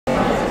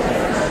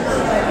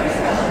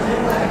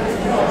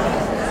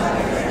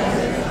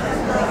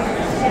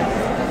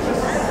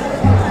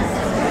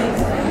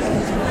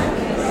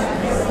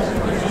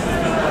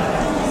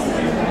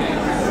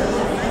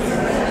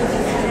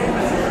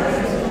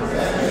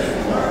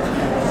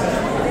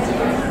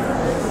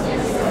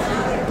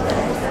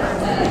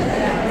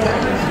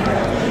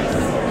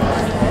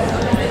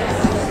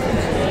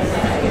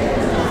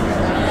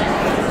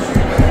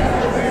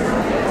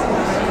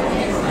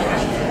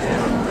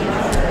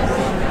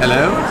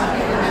Hello.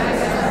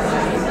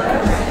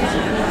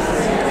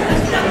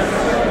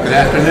 Good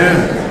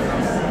afternoon.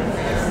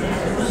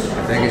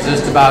 I think it's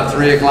just about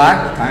 3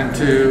 o'clock. Time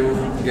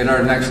to get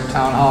our next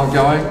town hall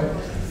going.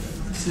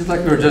 Seems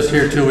like we were just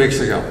here 2 weeks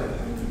ago.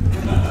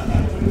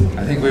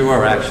 I think we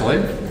were actually.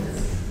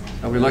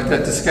 We looked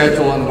at the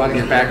schedule and want to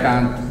get back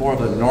on more of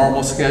the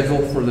normal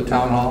schedule for the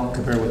town hall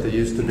compared to what they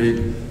used to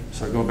be.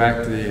 So go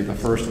back to the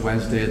first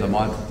Wednesday of the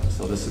month.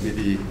 So this will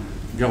be the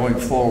going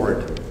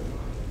forward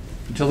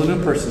until the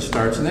new person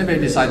starts, and they may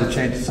decide to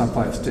change it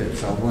someplace too.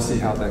 So we'll see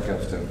how that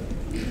goes too.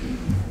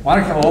 I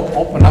want to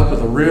open up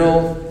with a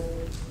real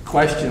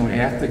question we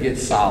have to get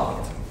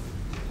solved.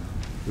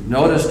 We've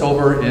noticed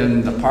over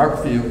in the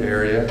Parkview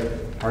area,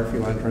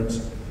 Parkview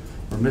entrance,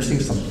 we're missing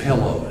some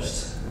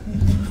pillows.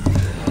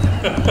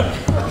 So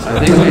I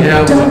think we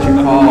have what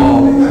you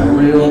call a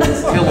real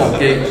pillow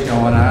gate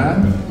going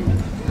on.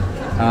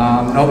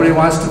 Nobody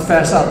wants to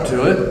fess up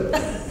to it.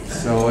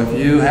 So if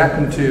you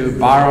happen to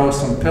borrow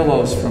some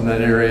pillows from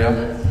that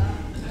area,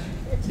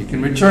 you can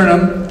return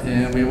them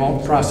and we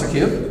won't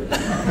prosecute.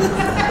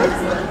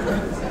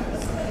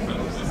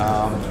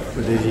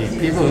 The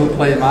people who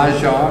play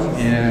Mahjong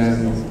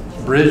and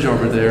bridge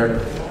over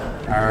there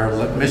are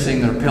missing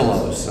their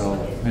pillows. So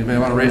anybody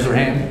want to raise their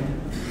hand?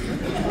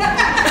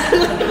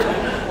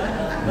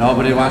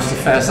 Nobody wants to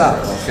fess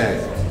up.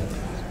 Okay.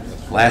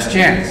 Last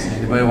chance.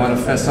 Anybody want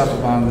to fess up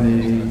on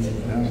the?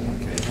 No?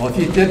 Okay. Well,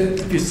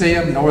 if you see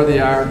them, know where they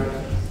are,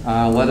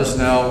 let us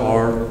know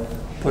or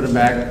put them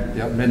back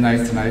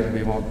midnight tonight.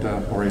 We won't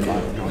worry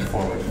about it going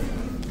forward.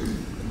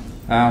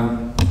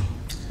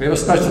 We have a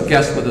special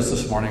guest with us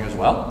this morning as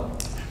well.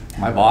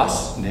 My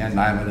boss, Dan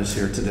Nyman, is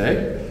here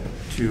today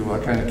to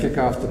kind of kick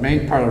off the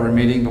main part of our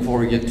meeting before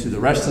we get to the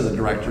rest of the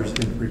directors'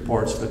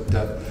 reports. But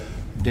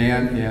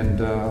Dan and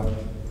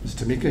is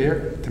Tamika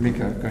here?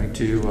 Tamika going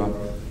to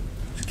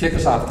kick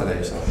us off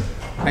today. So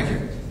thank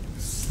you.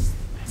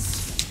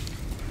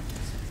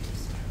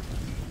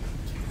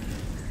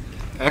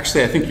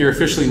 Actually, I think you're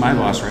officially my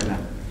boss right now.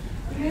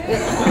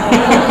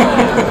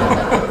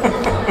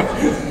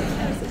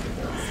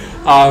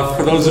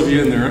 For those of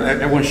you in there,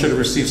 everyone should have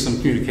received some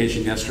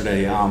communication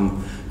yesterday.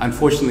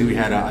 Unfortunately, we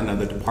had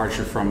another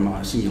departure from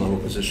a senior level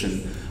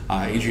position.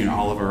 Adrian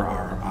Oliver,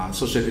 our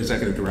Associate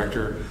Executive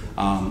Director,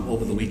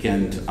 over the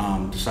weekend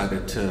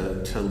decided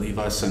to leave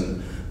us,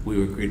 and we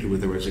were greeted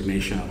with a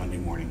resignation on Monday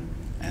morning.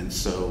 And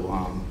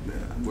so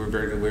we're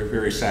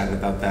very sad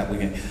about that.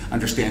 We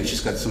understand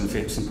she's got some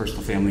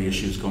personal family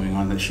issues going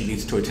on that she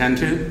needs to attend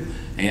to,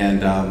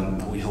 and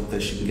we hope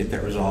that she can get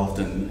that resolved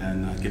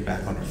and get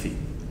back on her feet.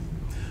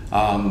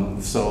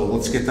 So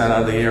let's get that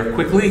out of the air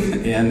quickly.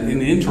 And in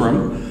the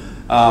interim,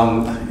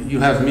 you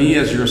have me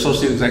as your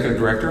Associate Executive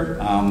Director,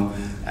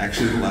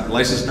 actually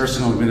licensed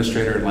nursing home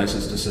administrator and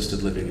licensed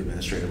assisted living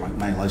administrator.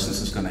 My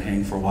license is going to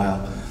hang for a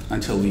while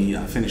until we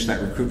finish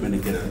that recruitment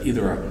and get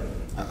either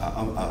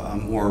a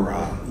more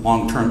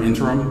long-term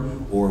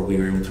interim, or we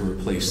were able to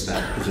replace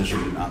that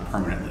position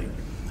permanently.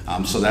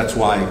 So that's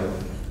why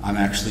I'm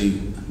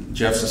actually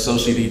Jeff's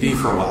associate ED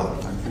for a while.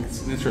 I think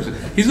it's interesting.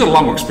 He's got a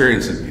lot more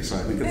experience than me, so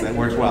I think that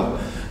works well.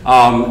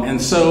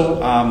 And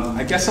so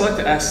I guess I'd like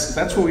to ask,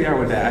 that's where we are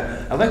with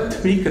that. I'd like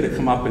Tamika to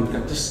come up and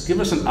just give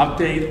us an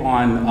update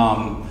on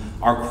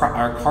our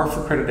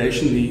CARF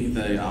accreditation,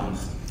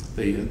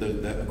 the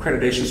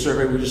accreditation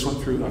survey we just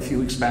went through a few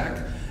weeks back,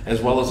 as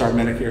well as our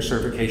Medicare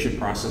certification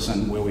process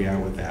and where we are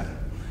with that.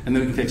 And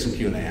then we can take some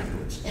Q&A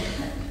afterwards.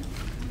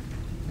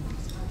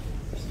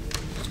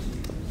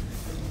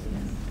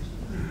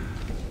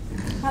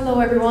 Hello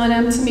everyone,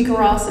 I'm Tamika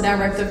Ross, the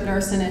Director of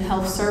Nursing and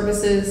Health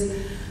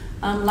Services.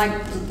 Like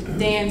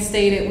Dan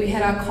stated, we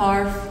had our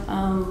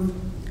CARF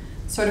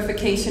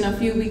certification a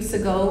few weeks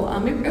ago.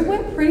 It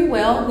went pretty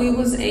well. We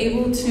was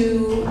able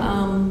to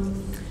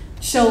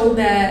show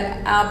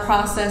that our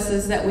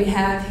processes that we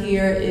have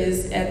here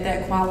is at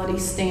that quality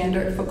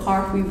standard. For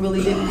CARF, we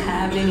really didn't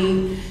have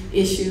any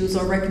issues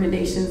or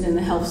recommendations in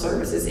the health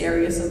services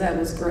area, so that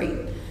was great.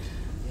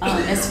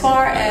 As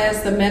far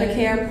as the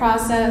Medicare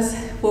process,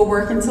 we're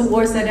working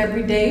towards that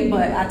every day,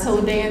 but I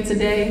told Dan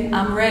today,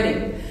 I'm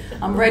ready.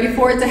 I'm ready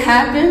for it to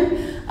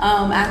happen.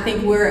 I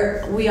think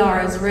we are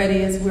as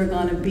ready as we're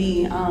going to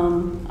be.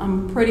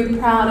 I'm pretty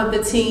proud of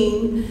the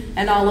team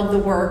and all of the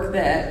work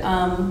that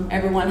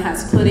everyone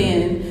has put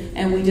in,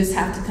 and we just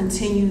have to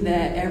continue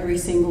that every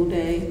single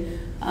day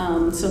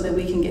so that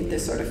we can get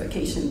this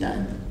certification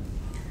done.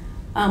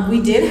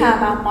 We did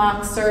have our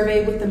mock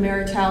survey with the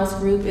Mary Childs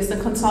Group. It's a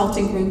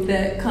consulting group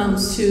that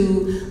comes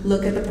to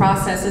look at the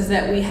processes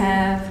that we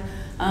have,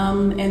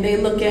 and they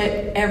look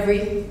at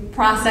every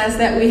process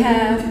that we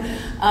have.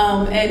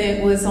 And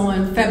it was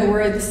on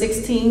February the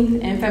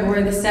 16th and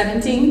February the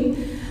 17th,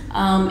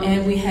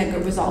 and we had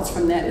good results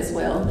from that as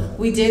well.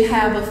 We did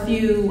have a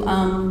few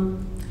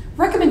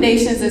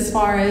recommendations as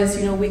far as,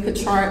 we could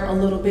chart a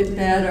little bit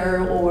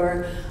better,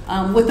 or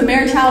with the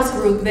Mary Childs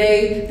Group,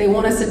 they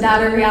want us to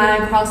dot every I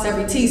and cross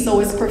every T,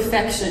 so it's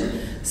perfection.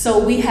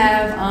 So we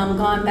have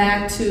gone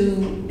back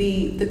to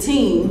the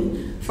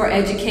team for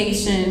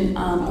education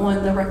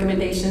on the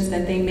recommendations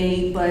that they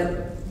made,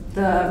 but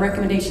the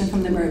recommendation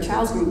from the Mary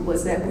Childs Group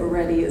was that we're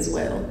ready as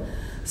well.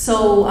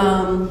 So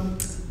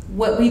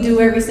what we do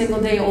every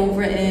single day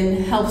over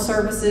in health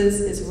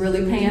services is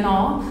really paying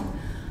off,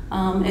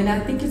 and I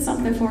think it's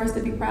something for us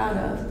to be proud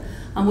of.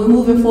 We're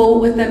moving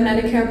forward with the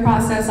Medicare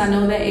process. I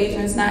know that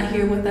Adrian's not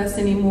here with us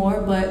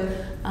anymore, but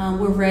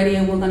we're ready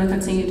and we're going to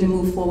continue to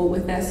move forward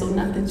with that, so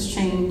nothing's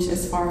changed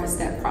as far as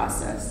that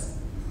process.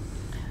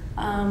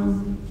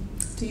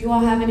 Do you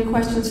all have any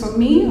questions for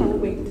me, or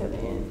wait until the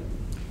end?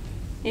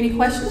 Any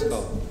questions?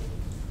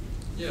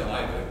 Yeah,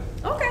 I do.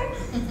 Okay.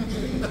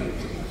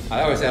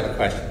 I always have a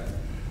question.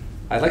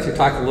 I'd like to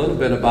talk a little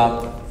bit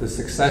about the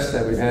success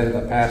that we've had in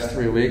the past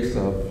 3 weeks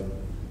of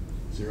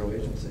Zero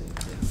Agency.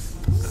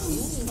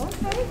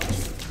 Okay.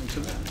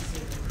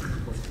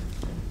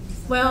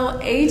 Well,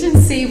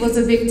 agency was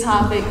a big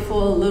topic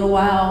for a little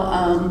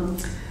while.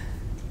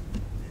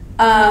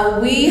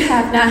 We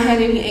have not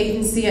had any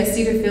agency at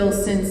Cedarfield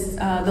since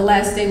the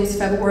last day was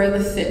February the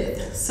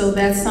 5th. So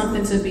that's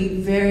something to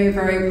be very,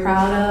 very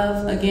proud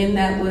of. Again,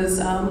 that was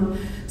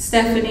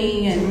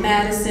Stephanie and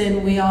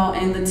Madison, we all,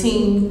 and the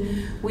team,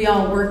 we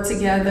all worked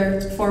together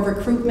for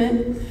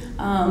recruitment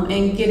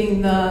and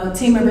getting the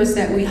team members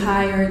that we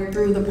hired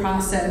through the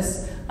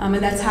process. And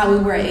that's how we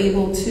were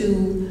able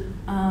to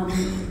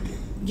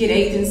get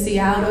agency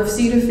out of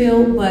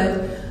Cedarfield.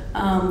 But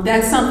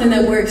that's something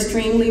that we're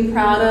extremely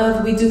proud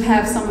of. We do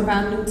have some of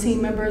our new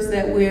team members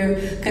that we're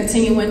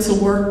continuing to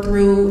work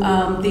through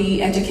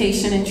the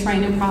education and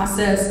training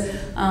process.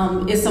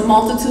 It's a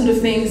multitude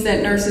of things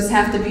that nurses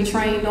have to be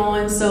trained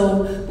on,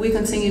 so we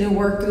continue to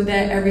work through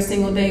that every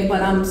single day.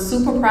 But I'm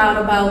super proud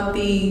about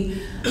the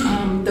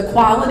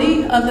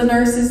quality of the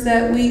nurses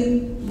that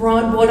we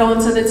brought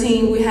onto the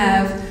team. We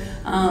have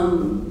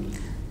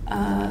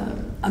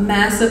a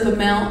massive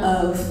amount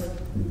of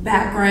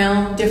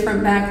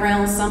different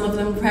backgrounds. Some of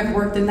them have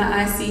worked in the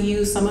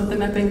ICU, some of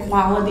them have been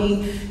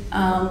quality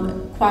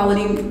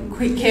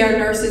care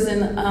nurses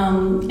in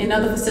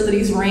other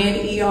facilities,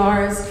 ran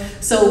ERs.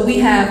 So we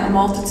have a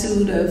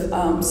multitude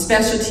of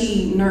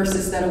specialty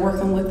nurses that are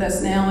working with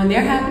us now, and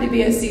they're happy to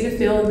be at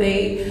Cedarfield.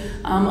 They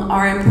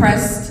are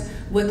impressed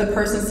with the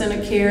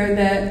person-centered care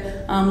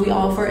that we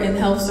offer in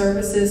health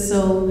services,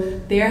 so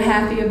they're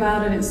happy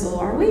about it, and so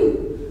are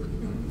we.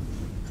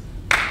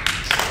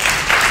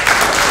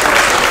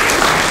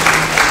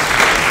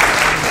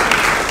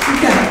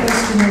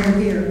 Over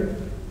here.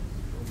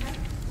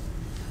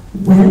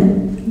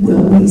 When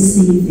will we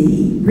see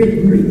the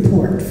written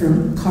report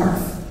from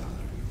CARF?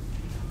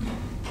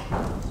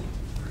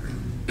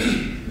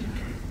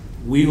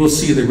 We will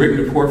see the written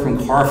report from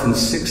CARF in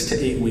 6 to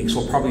 8 weeks,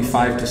 well, probably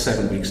 5 to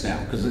 7 weeks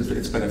now, because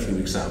it's been a few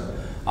weeks out.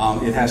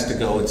 It has to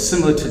go, it's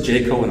similar to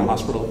JCAHO in a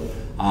hospital.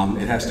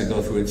 It has to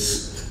go through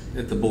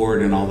the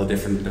board and all the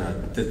different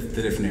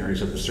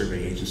areas of the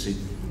survey agency.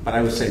 But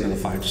I would say another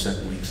 5 to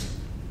 7 weeks.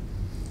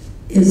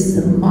 Is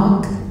the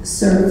mock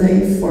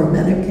survey for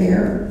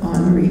Medicare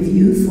on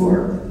review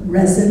for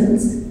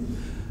residents?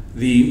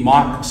 The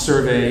mock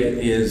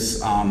survey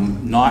is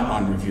not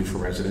on review for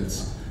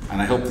residents, and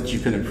I hope that you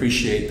can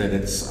appreciate that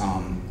it's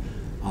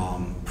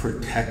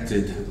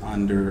protected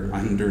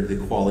under the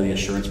quality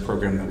assurance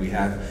program that we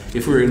have.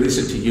 If we release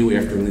it to you, we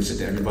have to release it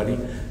to everybody,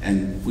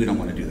 and we don't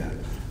want to do that.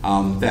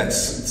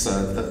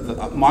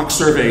 The mock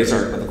surveys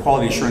are the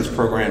quality assurance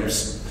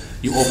programs.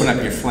 You open up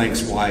your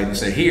flanks wide and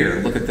say, "Here,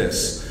 look at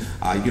this."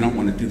 You don't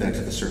want to do that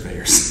to the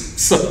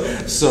surveyors. I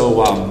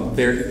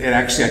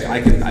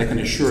can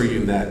assure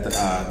you that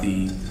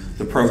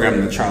the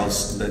program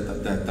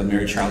that the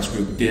Mary Childs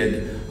Group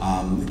did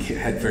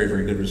had very,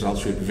 very good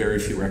results. We had very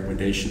few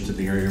recommendations in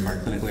the area of our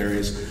clinical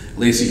areas.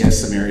 Lacey has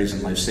some areas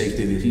in life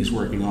safety that he's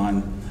working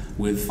on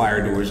with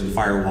fire doors and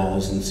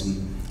firewalls and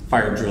some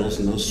fire drills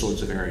and those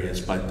sorts of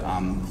areas. But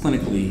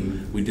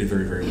clinically, we did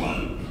very, very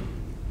well.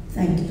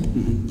 Thank you.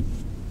 Mm-hmm.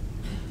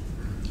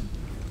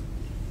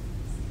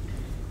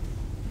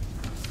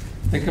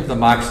 Think of the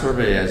mock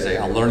survey as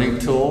a learning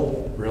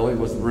tool,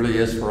 really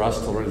is for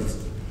us to really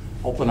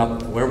open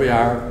up where we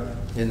are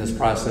in this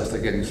process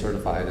of getting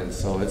certified. And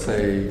so it's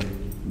a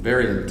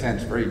very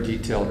intense, very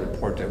detailed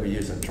report that we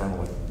use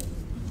internally.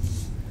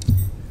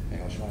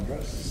 Anything else you want to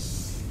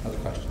address? Another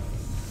question?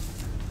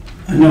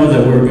 I know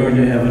that we're going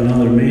to have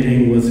another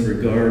meeting with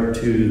regard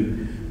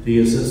to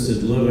the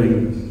assisted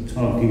living,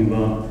 talking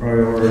about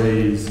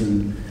priorities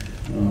and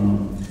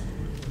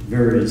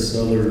various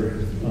other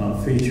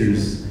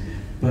features.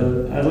 But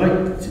I'd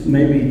like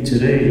maybe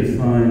today to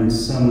find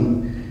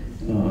some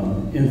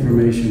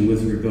information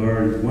with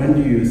regard, when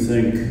do you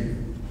think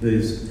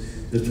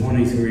the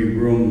 23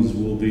 rooms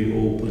will be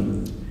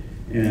open?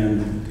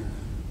 And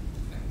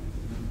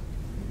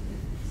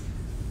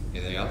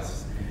anything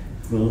else?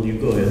 Well, you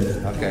go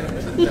ahead. Okay.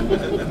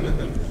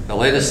 The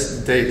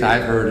latest date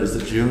I've heard is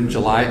the June,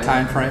 July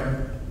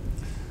timeframe.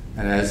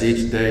 And as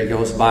each day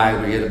goes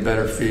by, we get a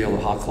better feel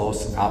of how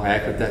close, how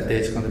accurate that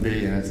date's going to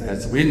be. And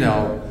as we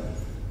know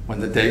when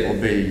the date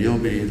will be, you'll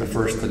be the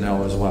first to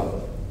know as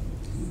well.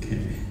 Okay.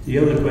 The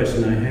other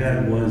question I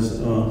had was,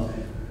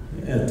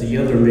 at the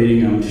other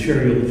meeting, I'm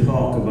sure you'll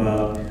talk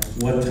about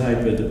what type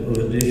of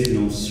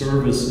additional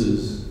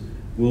services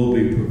will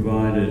be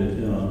provided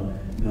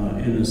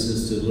in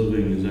assisted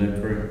living. Is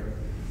that correct?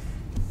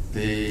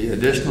 The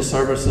additional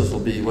services will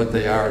be what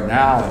they are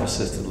now in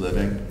assisted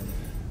living.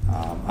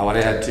 I would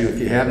add too, if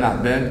you have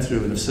not been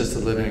through an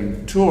assisted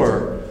living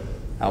tour,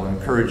 I would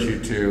encourage you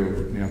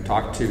to,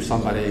 talk to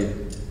somebody,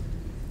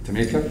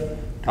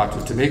 talk to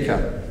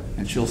Tamika,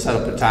 and she'll set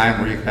up a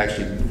time where you can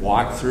actually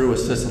walk through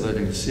assisted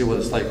living and see what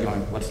it's like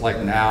what's like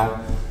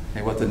now,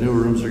 and what the new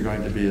rooms are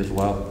going to be as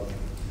well.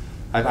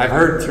 I've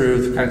heard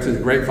through the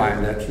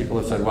grapevine that people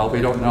have said, well,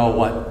 we don't know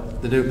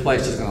what the new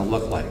place is going to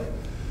look like.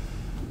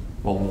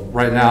 Well,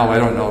 right now, I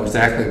don't know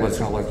exactly what it's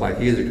going to look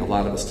like either, because a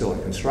lot of it's still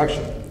in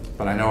construction.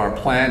 But I know our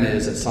plan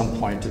is at some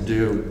point to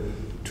do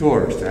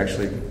tours, to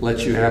actually let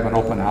you have an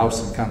open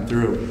house and come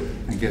through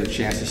and get a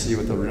chance to see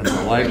what the rooms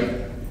are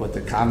like, what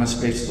the common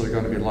spaces are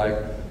going to be like,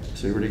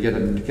 so you really get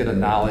a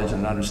knowledge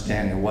and an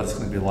understanding of what it's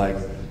going to be like.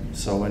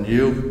 So when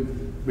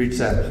you reach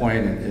that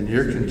point in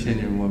your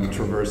continuum of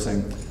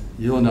traversing,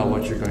 you'll know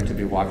what you're going to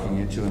be walking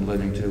into and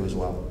living to as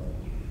well.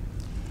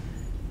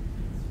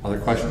 Other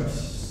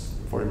questions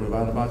before we move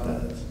on about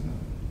that?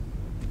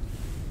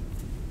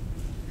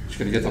 Just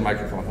going to get the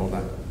microphone, hold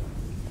on.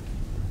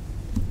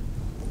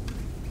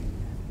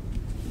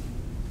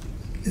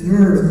 In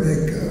order to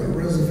make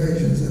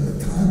reservations in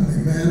a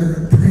timely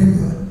manner at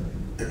Prima,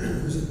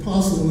 is it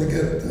possible to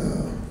get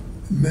a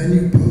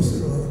menu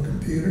posted on a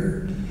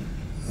computer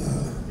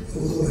a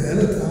little ahead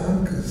of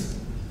time? Because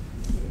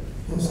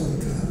most of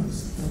the time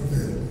it's not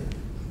available.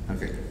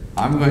 Okay.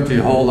 I'm going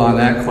to hold on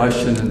that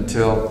question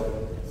until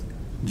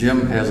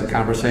Jim has a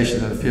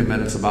conversation in a few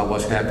minutes about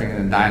what's happening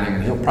in dining,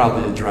 and he'll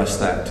probably address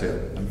that too.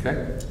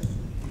 Okay?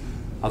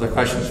 Other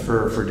questions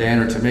for Dan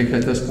or Tamika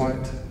at this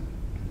point?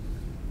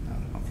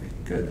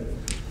 Good.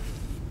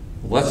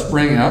 Let's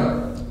bring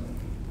up,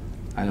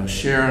 I know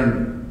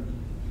Sharon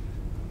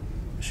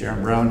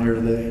Brown here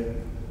today.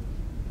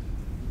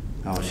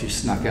 Oh, she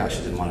snuck out. She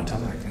didn't want to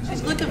tell me.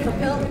 She's looking for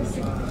pillows.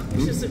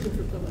 She's looking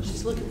for pillows.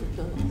 She's looking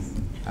for pillows.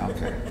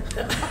 Okay.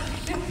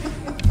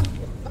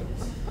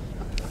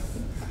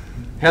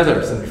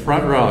 Heather's in the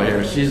front row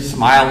here. She's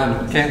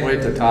smiling. Can't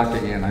wait to talk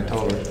again. I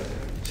told her.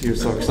 She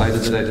was so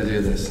excited today to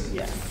do this.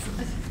 Yes.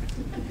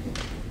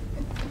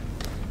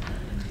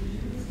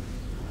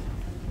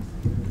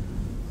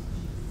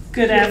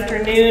 Good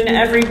afternoon,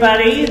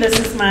 everybody. This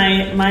is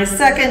my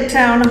second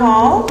town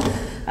hall.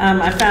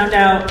 I found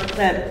out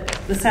that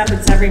this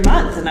happens every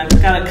month, and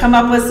I've got to come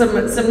up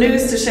with some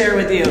news to share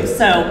with you.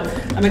 So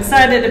I'm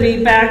excited to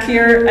be back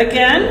here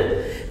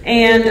again.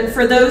 And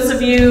for those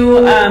of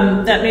you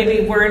that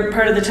maybe weren't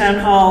part of the town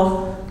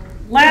hall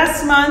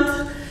last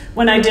month,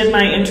 when I did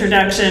my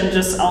introduction,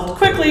 I'll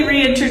quickly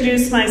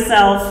reintroduce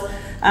myself.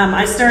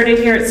 I started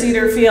here at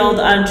Cedarfield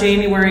on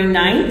January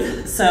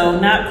 9th, so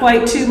not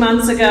quite 2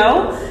 months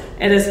ago.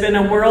 It has been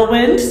a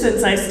whirlwind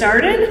since I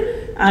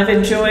started. I've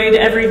enjoyed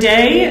every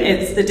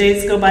day. The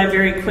days go by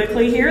very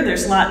quickly here.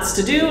 There's lots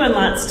to do and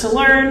lots to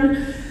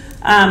learn.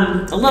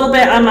 A little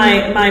bit on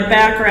my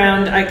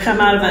background, I come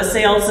out of a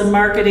sales and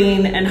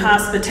marketing and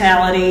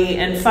hospitality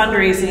and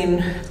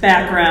fundraising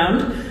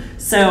background.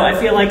 So I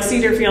feel like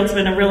Cedarfield's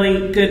been a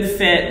really good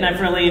fit, and I've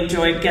really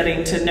enjoyed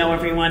getting to know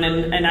everyone,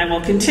 and I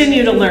will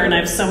continue to learn. I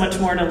have so much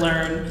more to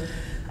learn.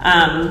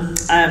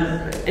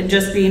 And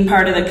just being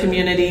part of the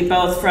community,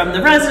 both from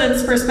the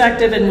residents'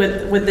 perspective and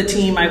with the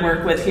team I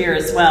work with here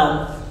as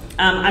well.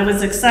 I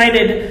was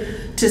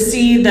excited to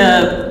see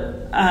the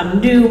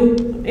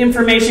new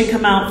information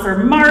come out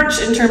for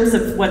March in terms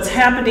of what's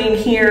happening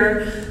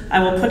here. I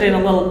will put in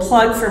a little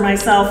plug for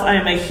myself. I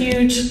am a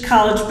huge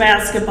college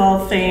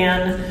basketball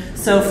fan.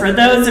 So for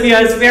those of you,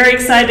 I was very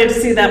excited to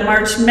see that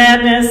March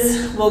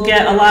Madness will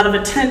get a lot of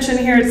attention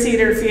here at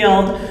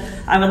Cedarfield.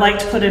 I would like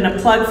to put in a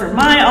plug for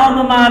my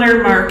alma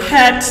mater,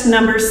 Marquette,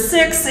 number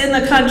 6 in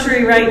the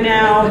country right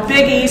now,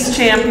 Big East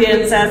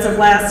champions as of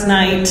last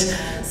night.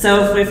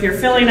 So if you're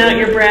filling out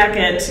your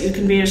bracket, you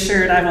can be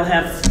assured I will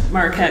have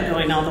Marquette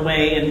going all the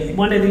way, and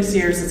one of these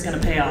years is going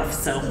to pay off.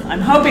 So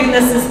I'm hoping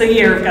this is the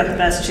year I've got the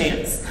best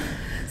chance.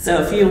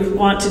 So if you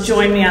want to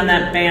join me on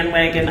that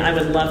bandwagon, I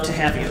would love to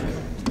have you.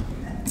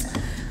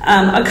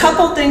 A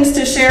couple things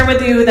to share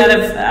with you that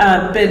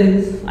I've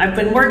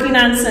been working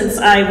on since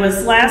I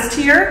was last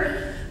here.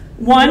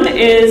 One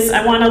is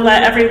I want to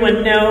let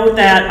everyone know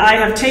that I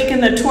have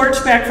taken the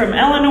torch back from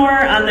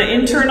Eleanor on the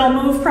internal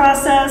move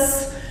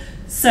process.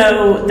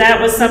 So that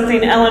was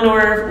something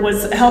Eleanor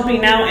was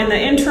helping out in the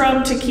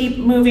interim to keep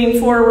moving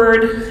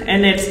forward,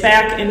 and it's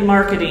back in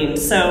marketing.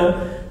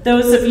 So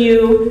those of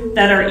you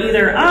that are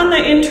either on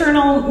the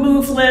internal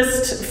move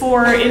list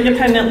for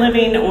independent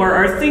living or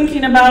are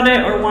thinking about it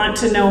or want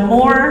to know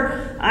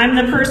more, I'm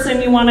the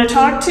person you want to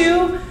talk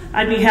to.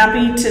 I'd be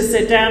happy to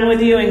sit down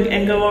with you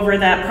and go over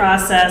that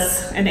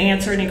process and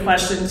answer any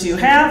questions you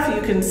have.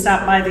 You can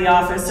stop by the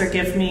office or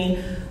give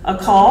me a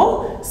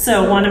call.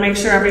 So want to make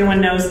sure everyone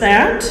knows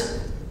that.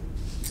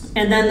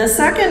 And then the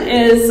second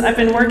is I've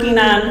been working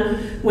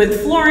on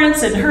with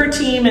Florence and her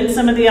team and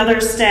some of the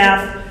other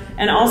staff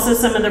and also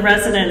some of the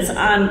residents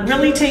on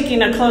really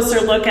taking a closer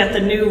look at the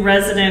new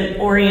resident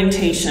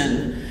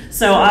orientation.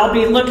 So I'll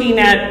be looking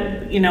at,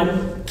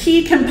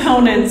 key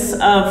components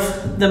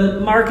of the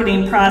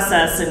marketing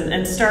process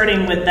and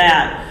starting with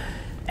that,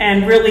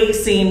 and really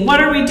seeing what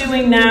are we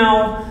doing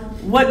now,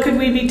 what could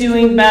we be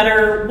doing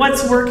better,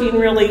 what's working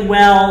really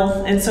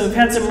well. And so we've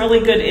had some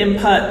really good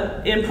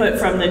input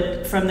from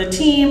the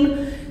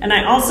team. And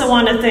I also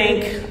want to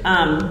thank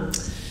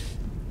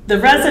the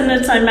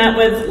residents I met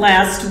with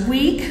last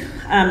week,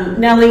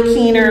 Nellie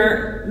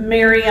Keener,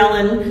 Mary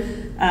Ellen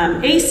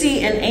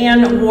Acey, and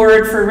Ann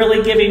Ward, for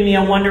really giving me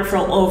a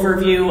wonderful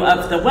overview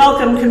of the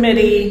Welcome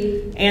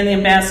Committee and the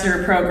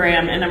Ambassador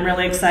Program, and I'm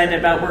really excited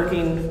about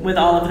working with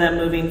all of them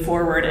moving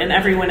forward, and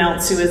everyone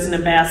else who is an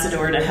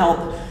ambassador to help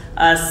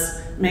us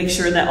make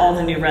sure that all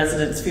the new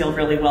residents feel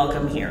really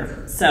welcome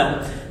here.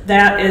 So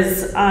that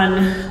is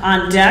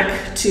on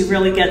deck to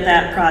really get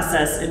that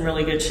process in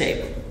really good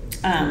shape.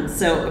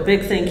 So a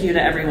big thank you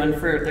to everyone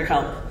for their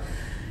help.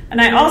 And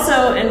I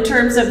also, in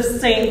terms of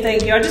saying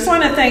thank you, I just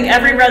want to thank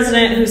every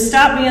resident who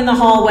stopped me in the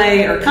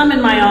hallway or come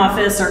in my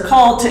office or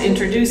called to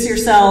introduce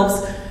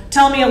yourselves.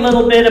 Tell me a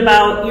little bit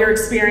about your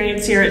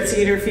experience here at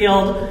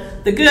Cedarfield,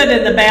 the good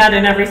and the bad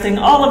and everything.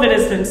 All of it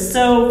has been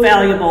so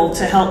valuable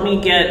to help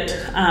me get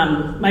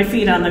my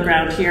feet on the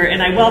ground here,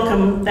 and I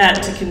welcome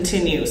that to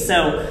continue.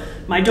 So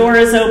my door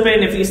is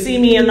open. If you see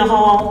me in the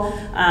hall,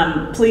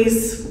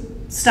 please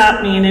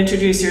stop me and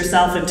introduce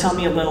yourself and tell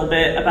me a little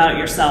bit about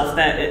yourself.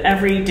 That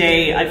every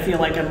day I feel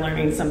like I'm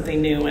learning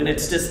something new, and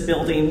it's just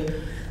building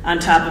on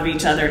top of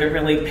each other to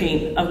really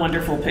paint a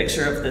wonderful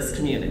picture of this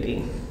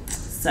community.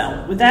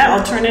 So with that,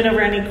 I'll turn it over.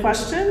 Any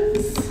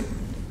questions?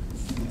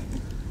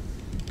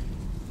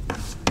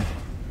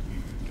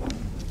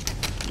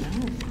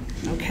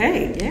 No.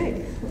 Okay,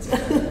 yay.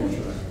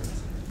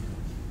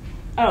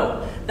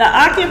 Oh, the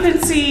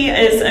occupancy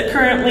is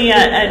currently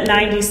at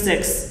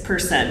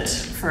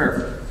 96%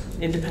 for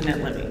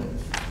independent living.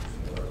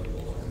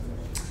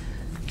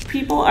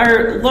 People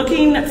are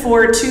looking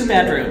for 2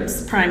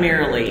 bedrooms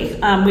primarily.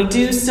 We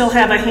do still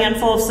have a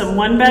handful of some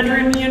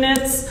 1-bedroom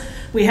units.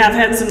 We have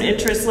had some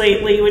interest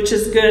lately, which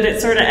is good. It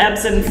sort of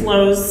ebbs and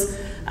flows.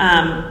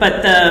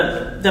 But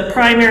the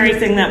primary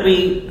thing that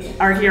we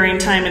are hearing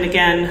time and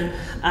again,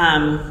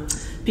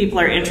 people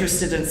are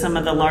interested in some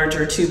of the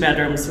larger 2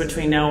 bedrooms, which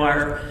we know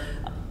are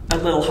a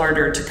little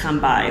harder to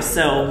come by.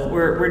 So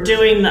we're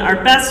doing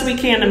our best we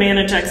can to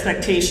manage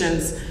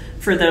expectations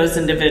for those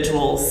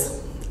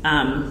individuals.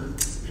 And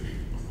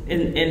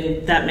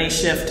that may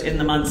shift in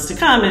the months to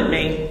come. It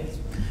may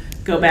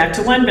go back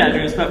to 1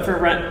 bedrooms, but for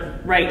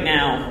right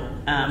now,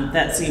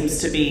 that seems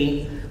to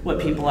be what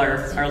people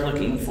are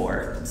looking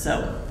for.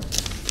 So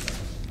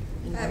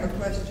I have a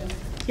question.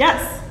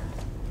 Yes.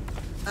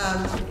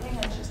 Hang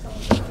on just a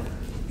moment.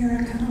 Here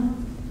I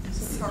come.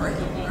 Sorry.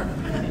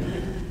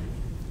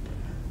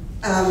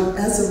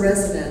 As a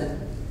resident,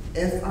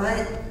 if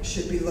I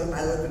should be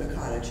I live in a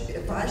cottage.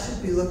 If I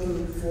should be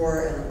looking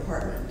for an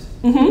apartment,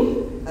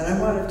 and I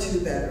want a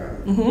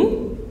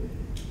 2-bedroom,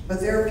 but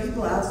there are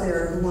people out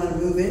there who want to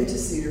move into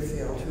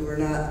Cedarfield who are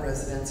not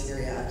residents here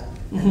yet,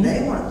 and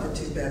they want the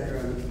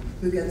 2-bedroom,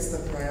 who gets the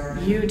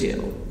priority? You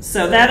do.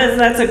 So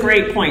that's a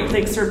great point.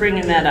 Thanks for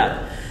bringing that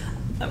up.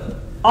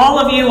 All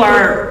of you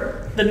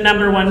are the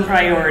 #1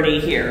 priority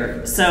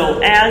here. So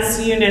as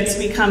units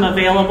become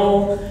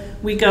available,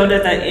 we go to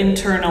the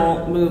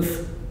internal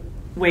move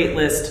wait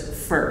list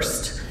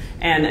first.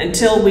 And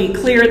until we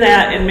clear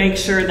that and make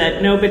sure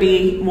that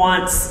nobody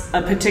wants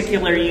a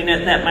particular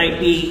unit that might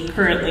be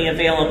currently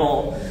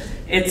available,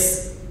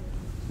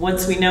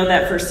 once we know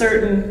that for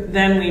certain,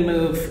 then we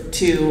move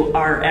to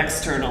our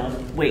external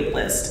wait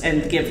list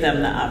and give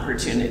them the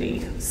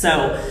opportunity.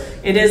 So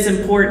it is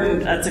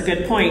important, that's a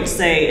good point, to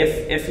say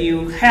if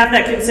you have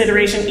that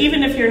consideration,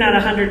 even if you're not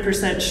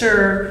 100%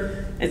 sure,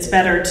 it's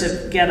better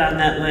to get on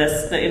that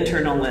list, the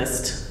internal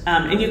list.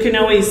 And you can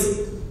always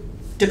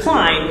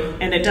decline,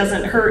 and it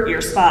doesn't hurt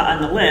your spot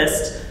on the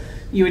list.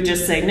 You would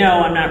just say,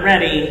 no, I'm not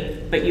ready,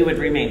 but you would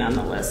remain on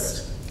the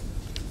list.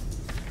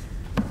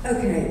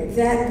 Okay,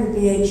 that would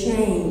be a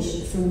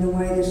change from the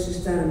way this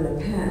was done in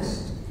the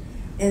past.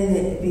 And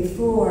that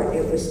before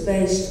it was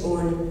based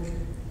on,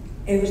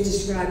 it was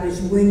described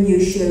as when you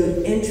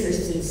showed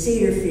interest in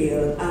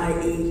Cedarfield,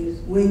 i.e.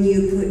 when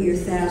you put your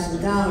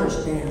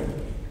 $1,000 down.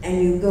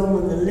 And you go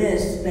on the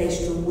list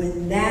based on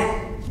when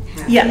that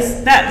happens.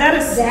 Yes, that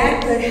is...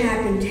 That could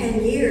happen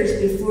 10 years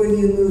before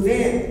you move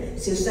in.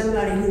 So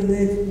somebody who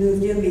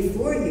moved in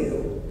before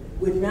you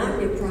would not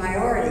get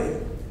priority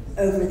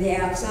over the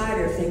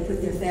outsider if they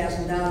put their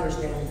 $1,000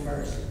 down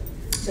first.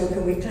 So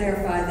can we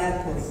clarify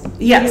that point?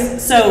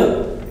 Yes,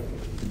 so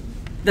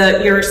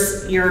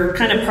your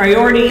kind of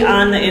priority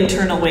on the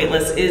internal wait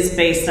list is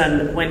based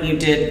on when you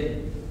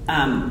did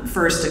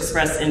first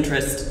express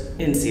interest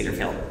in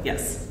Cedarfield,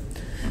 yes.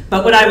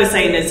 But what I was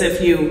saying is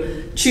if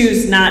you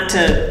choose not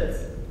to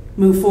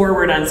move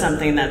forward on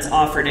something that's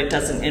offered, it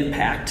doesn't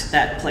impact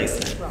that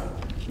placement. Right.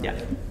 Yeah.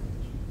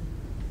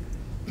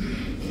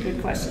 Good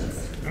questions.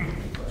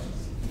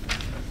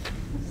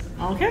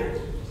 Okay.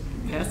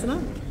 Pass it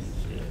on.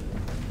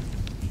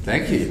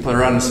 Thank you. You put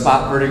her on the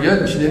spot pretty good,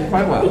 and she did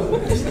quite well.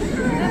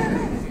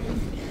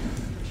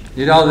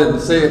 You all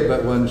didn't see it,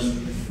 but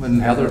when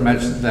Heather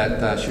mentioned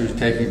that she was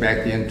taking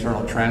back the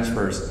internal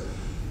transfers,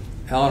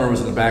 Eleanor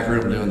was in the back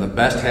room doing the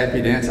best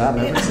happy dance I've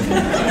ever seen.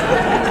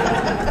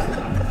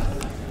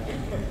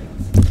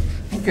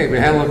 Okay, we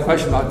had a little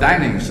question about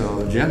dining,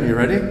 so Jim, you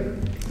ready?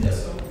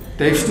 Yes, sir.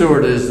 Dave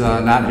Stewart is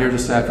not here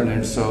this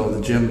afternoon, so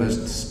the Jim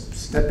is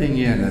stepping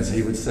in, as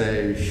he would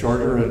say,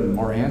 shorter and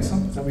more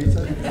handsome. Is that what you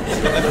said?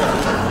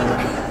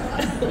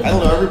 I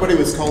don't know, everybody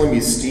was calling me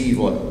Steve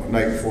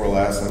night before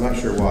last. I'm not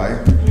sure why.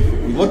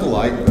 We look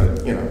alike,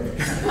 but you know.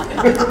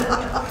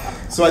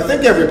 So I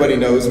think everybody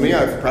knows me.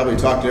 I've probably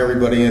talked to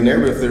everybody in there,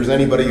 but if there's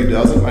anybody who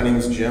doesn't, my name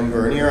is Jim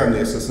Vernier. I'm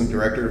the Assistant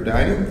Director of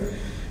Dining.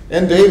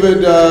 And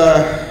David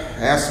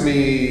asked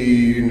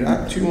me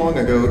not too long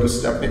ago to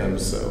step in,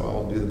 so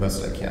I'll do the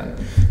best I can.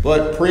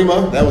 But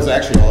Prima, that was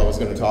actually all I was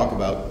going to talk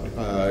about,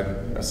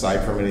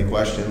 aside from any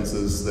questions,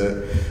 is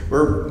that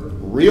we're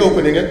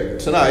reopening it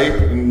tonight,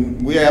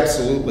 and we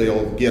absolutely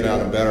will get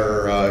on a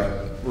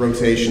better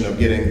rotation of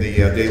getting the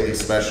daily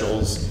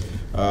specials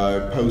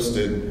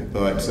posted.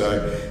 But,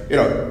 you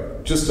know,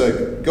 just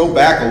to go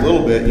back a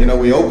little bit, you know,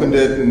 we opened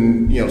it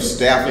and, you know,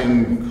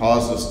 staffing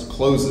caused us to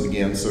close it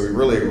again. So we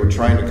really were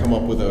trying to come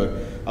up with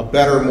a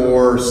better,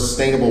 more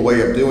sustainable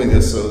way of doing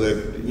this so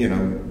that, you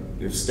know,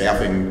 if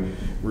staffing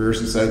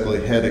rears its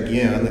ugly head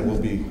again, that we'll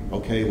be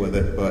okay with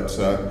it. But,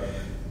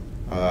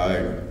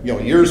 you know,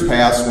 years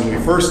past, when we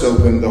first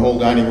opened, the whole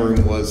dining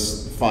room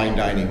was fine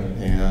dining.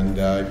 And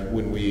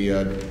when we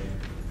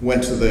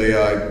went to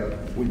the,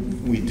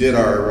 we did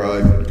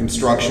our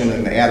construction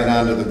and added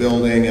onto the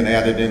building and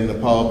added in the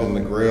pub and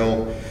the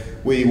grill,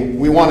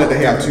 we wanted to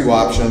have two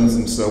options,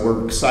 and so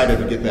we're excited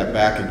to get that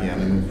back again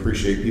and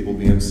appreciate people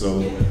being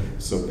so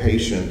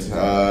patient.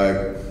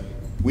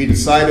 We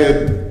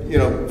decided, you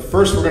know,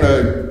 first we're going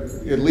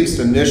to, at least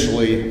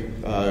initially,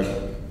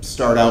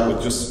 start out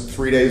with just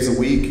 3 days a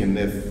week, and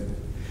if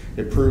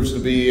it proves to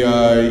be,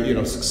 you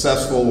know,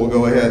 successful, we'll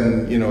go ahead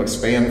and, you know,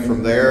 expand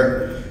from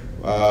there.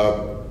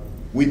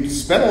 We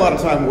spent a lot of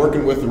time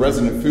working with the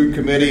resident food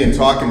committee and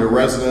talking to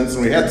residents,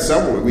 and we had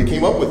several. We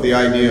came up with the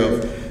idea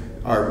of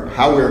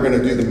how we were going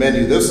to do the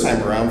menu this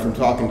time around from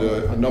talking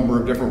to a number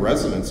of different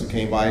residents who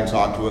came by and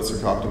talked to us or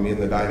talked to me in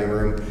the dining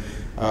room.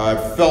 I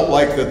felt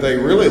like that they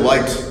really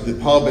liked the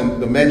pub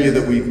and the menu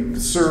that we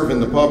serve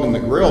in the pub and the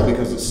grill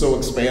because it's so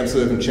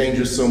expansive and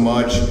changes so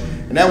much.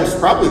 And that was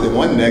probably the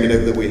one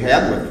negative that we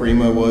had with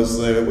Prima, was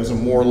that it was a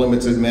more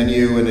limited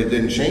menu and it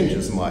didn't change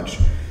as much.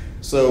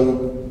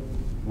 So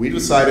we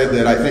decided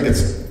that I think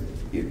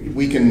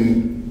we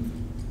can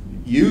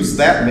use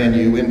that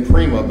menu in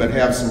Prima, but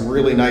have some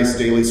really nice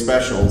daily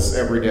specials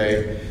every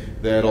day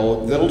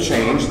that'll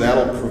change.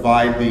 That'll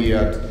provide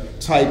the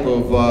type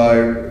of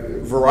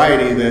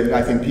variety that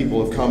I think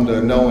people have come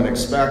to know and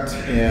expect,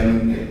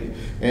 and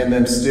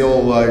then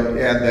still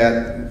add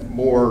that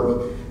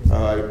more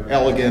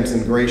elegant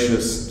and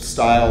gracious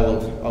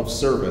style of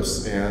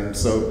service. And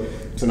so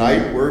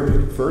tonight,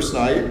 we're first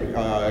night,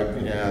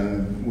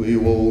 and we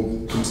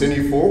will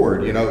continue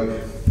forward. You know,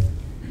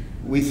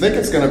 we think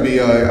it's going to be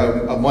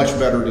a much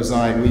better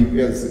design.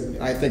 As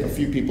I think a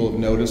few people have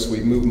noticed,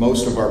 we moved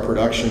most of our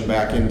production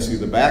back into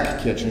the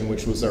back kitchen,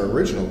 which was our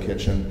original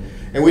kitchen,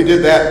 and we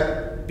did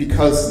that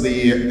because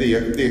the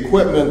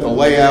equipment, the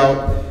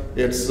layout,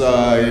 it's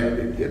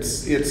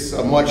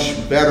a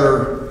much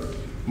better,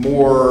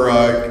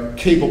 more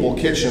capable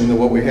kitchen than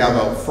what we have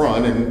out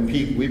front, and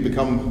we've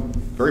become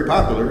very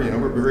popular. You know,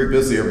 we're very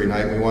busy every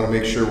night, and we want to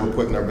make sure we're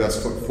putting our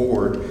best foot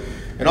forward.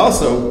 And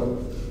also,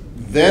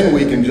 then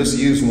we can just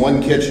use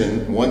one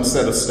kitchen, one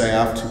set of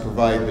staff to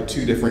provide the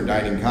two different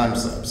dining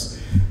concepts.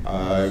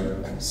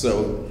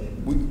 So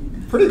we're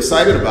pretty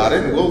excited about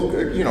it, and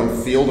we'll, you know,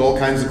 field all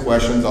kinds of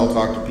questions. I'll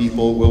talk to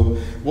people.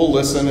 We'll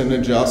listen and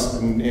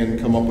adjust and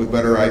come up with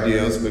better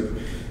ideas. But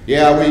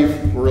yeah,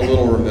 we're a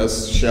little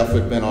remiss. Chef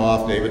had been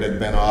off, David had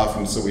been off,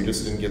 and so we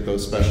just didn't get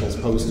those specials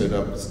posted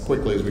up as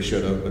quickly as we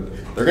should have.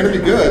 But they're going to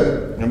be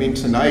good. I mean,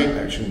 tonight,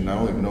 I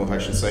don't even know if I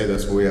should say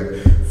this, but we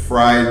have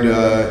fried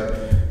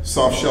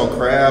soft shell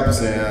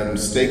crabs and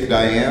steak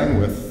Diane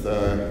with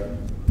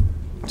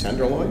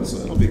tenderloins, so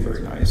that'll be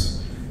very nice.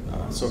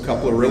 So a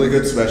couple of really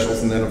good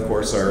specials, and then of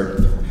course our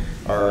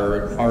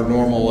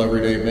normal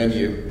everyday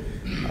menu.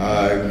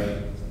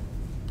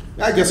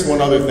 I guess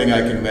one other thing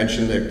I can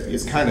mention that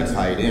is kind of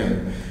tied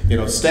in, you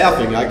know,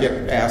 staffing. I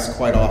get asked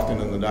quite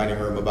often in the dining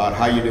room about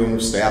how you doing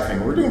with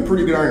staffing. We're doing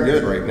pretty darn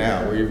good right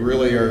now. We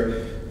really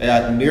are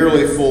at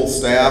nearly full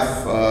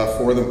staff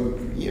for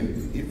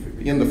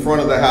in the front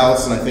of the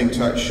house, and I think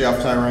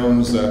Chef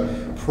Tyrone's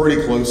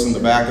pretty close in the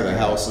back of the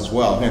house as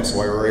well, hence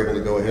why we're able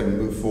to go ahead and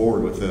move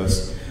forward with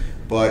this.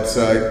 But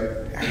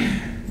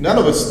none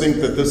of us think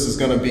that this is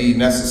going to be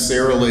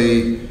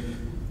necessarily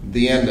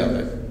the end of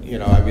it. You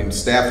know, I mean,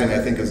 staffing, I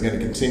think, is going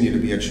to continue to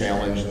be a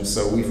challenge, and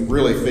so we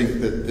really think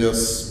that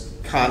this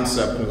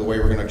concept and the way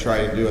we're going to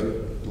try to do it,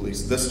 at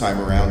least this time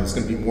around, is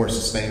going to be more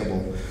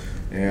sustainable.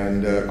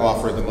 and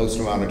offer the most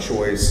amount of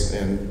choice.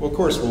 And well, of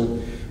course,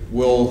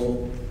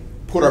 we'll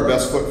put our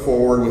best foot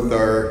forward with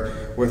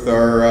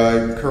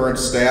our current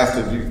staff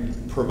to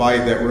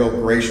provide that real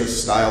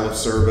gracious style of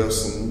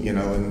service, and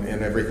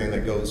and everything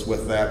that goes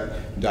with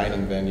that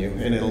dining venue.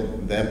 And it'll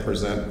then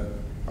present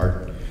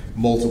our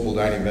multiple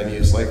dining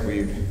venues like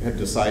we had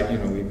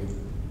decided. We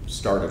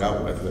started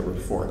out with that were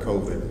before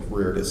COVID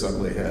reared its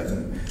ugly head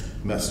and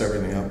messed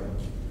everything up.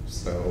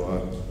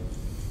 So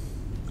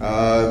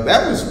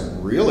that was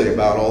really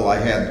about all I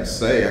had to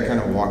say. I kind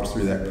of walked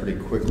through that pretty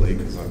quickly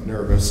because I'm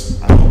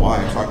nervous. I don't know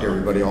why. I talk to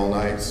everybody all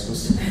night. It's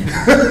just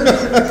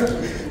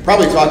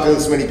probably talk to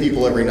this many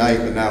people every night,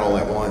 but not all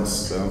at once.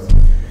 So,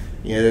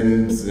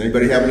 and does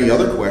anybody have any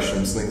other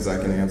questions, things I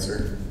can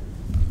answer?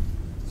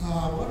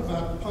 What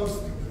about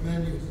posting the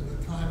menus in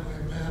a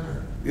timely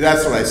manner?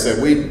 That's what I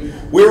said. We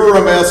were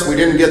remiss. We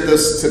didn't get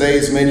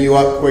today's menu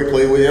up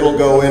quickly. It'll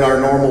go in our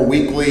normal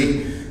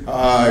weekly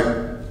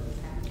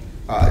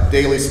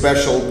daily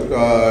special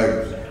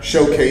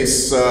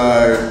showcase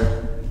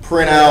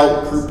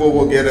printout. Krupa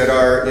will get it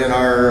on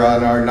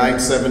our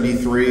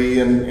 973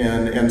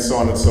 and so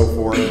on and so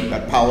forth. I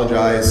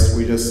apologize.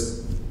 We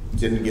just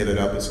didn't get it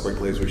up as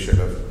quickly as we should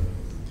have.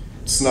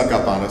 It snuck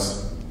up on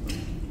us.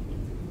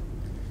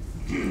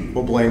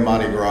 We'll blame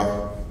Mardi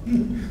Gras.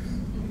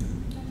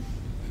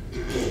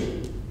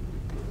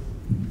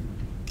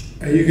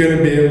 Are you going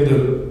to be able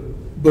to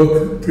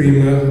book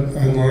Prima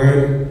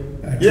online?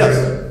 Yes,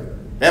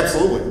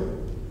 absolutely.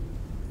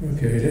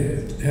 Okay,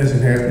 it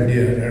hasn't happened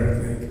yet, I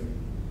don't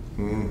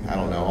think. I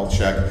don't know. I'll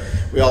check.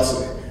 We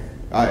also,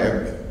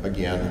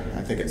 again,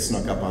 I think it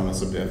snuck up on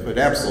us a bit, but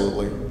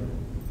absolutely.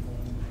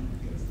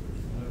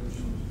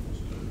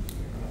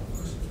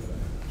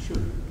 Sure.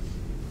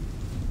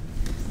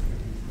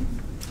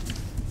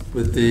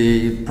 With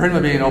the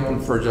Prima being open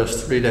for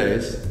just 3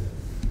 days,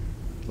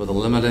 with a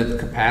limited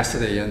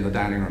capacity in the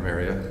dining room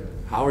area,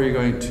 how are you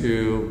going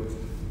to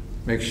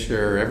make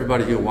sure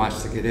everybody who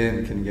wants to get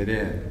in can get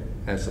in,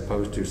 as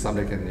opposed to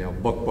somebody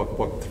can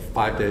book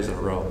 5 days in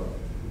a row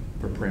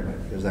for Prima?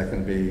 Is that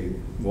going to be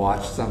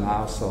watched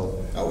somehow?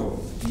 Oh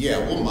yeah,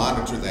 we'll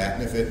monitor that,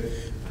 and if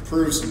it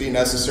proves to be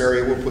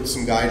necessary, we'll put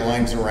some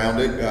guidelines around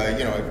it.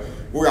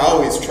 We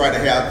always try to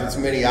have as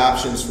many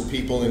options for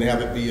people and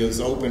have it be as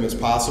open as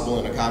possible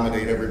and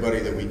accommodate everybody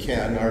that we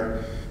can.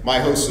 My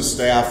hostess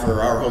staff,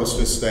 or our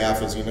hostess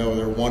staff, as you know,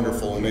 they're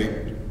wonderful, and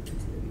they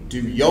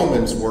do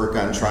yeoman's work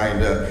on trying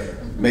to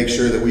make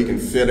sure that we can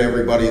fit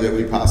everybody that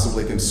we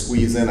possibly can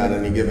squeeze in on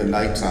any given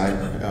nighttime,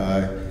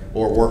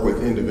 or work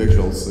with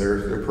individuals.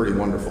 They're pretty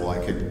wonderful. I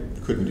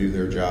couldn't do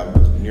their job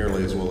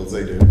nearly as well as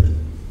they do.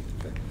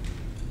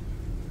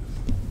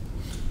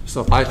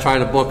 So if I try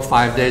to book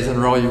 5 days in a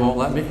row, you won't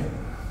let me?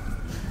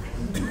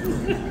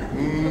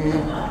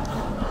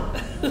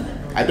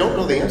 I don't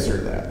know the answer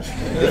to that.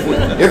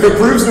 If it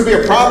proves to be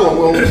a problem,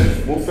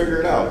 we'll figure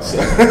it out.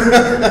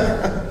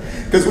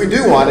 Because we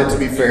do want it to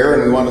be fair,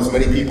 and we want as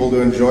many people to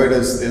enjoy it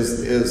as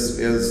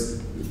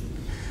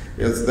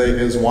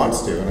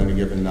wants to on any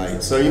given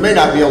night. So you may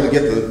not be able to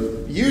get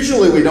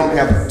usually we don't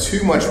have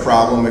too much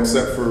problem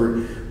except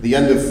for the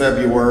end of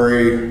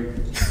February,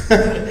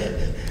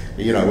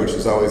 which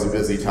is always a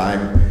busy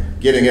time,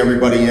 getting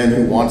everybody in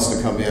who wants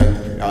to come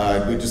in.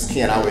 We just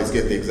can't always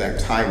get the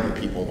exact time that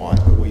people want,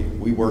 but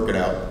we work it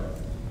out.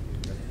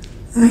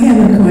 I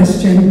have a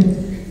question,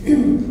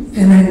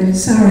 and I'm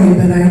sorry,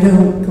 but I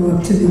don't go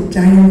up to the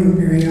dining room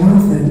very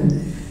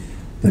often.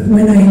 But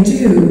when I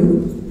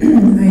do,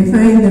 I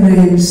find that I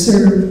am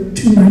served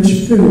too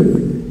much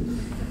food.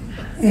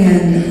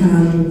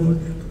 And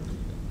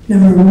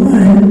number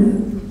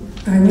one,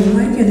 I would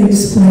like it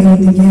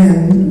explained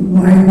again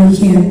why we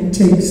can't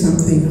take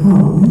something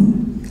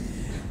home,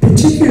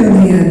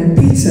 particularly on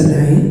pizza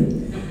night,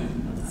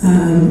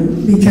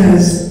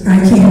 because I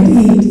can't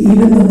eat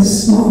even the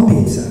small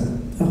pizza,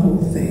 the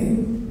whole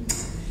thing.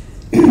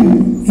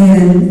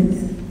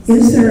 And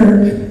is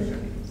there,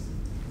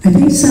 I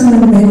think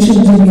someone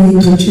mentioned to me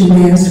that you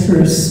asked for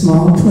a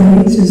small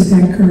plate, is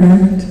that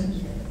correct?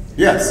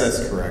 Yes,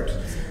 that's correct.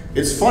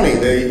 It's funny,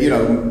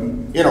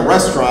 in a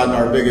restaurant,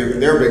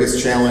 their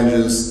biggest challenge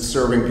is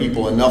serving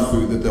people enough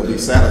food that they'll be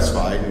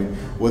satisfied. And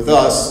with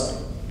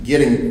us,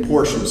 getting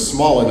portions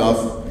small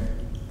enough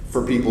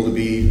for people to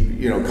be,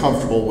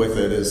 comfortable with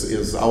it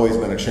is always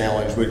been a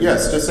challenge. But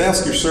yes, just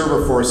ask your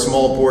server for a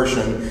small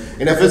portion,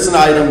 and if it's an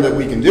item that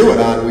we can do it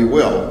on, we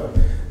will,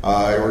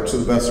 or to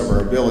the best of our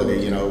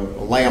ability. A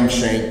lamb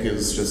shank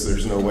is just,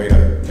 there's no way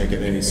to make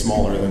it any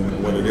smaller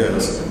than what it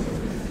is.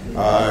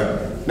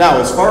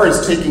 Now, as far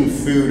as taking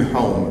food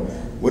home,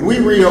 when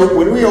we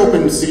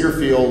opened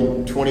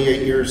Cedarfield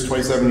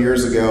 27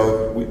 years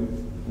ago,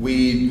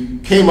 we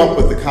came up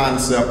with the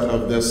concept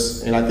of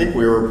this, and I think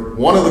we were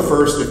one of the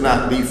first, if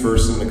not the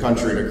first in the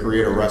country, to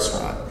create a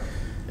restaurant.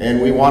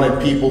 And we wanted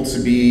people to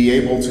be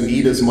able to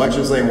eat as much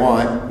as they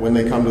want when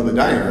they come to the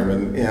dining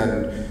room,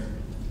 and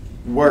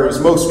whereas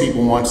most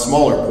people want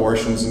smaller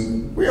portions,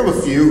 and we have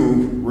a few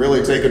who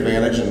really take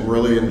advantage and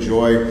really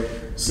enjoy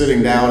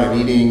sitting down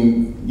and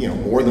eating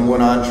more than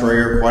one entree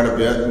or quite a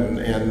bit,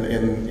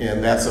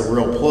 and that's a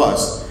real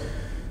plus.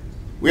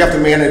 We have to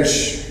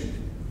manage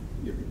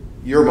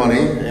your money,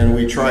 and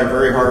we try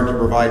very hard to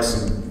provide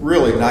some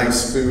really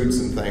nice foods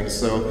and things.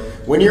 So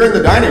when you're in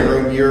the dining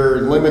room,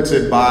 you're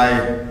limited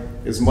by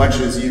as much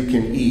as you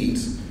can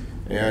eat,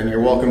 and you're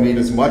welcome to eat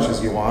as much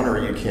as you want, or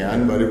you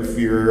can, but if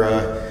you're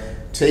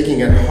taking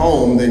it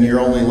home, then you're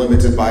only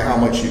limited by how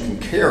much you can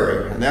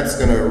carry, and that's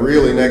going to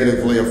really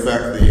negatively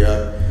affect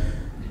the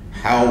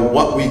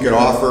what we could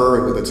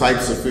offer, the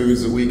types of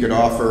foods that we could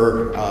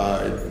offer,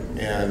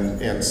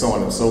 and so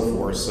on and so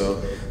forth.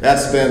 So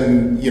that's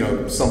been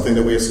something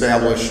that we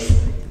established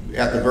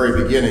at the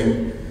very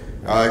beginning.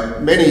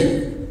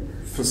 Many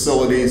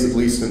facilities, at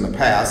least in the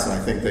past, and I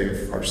think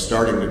they are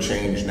starting to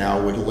change now,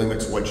 would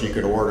limit what you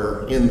could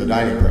order in the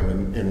dining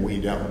room, and we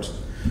don't.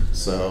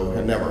 So,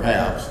 and never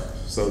have.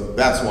 So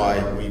that's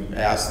why we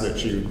ask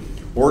that you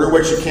order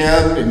what you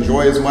can,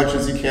 enjoy as much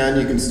as you can.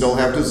 You can still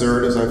have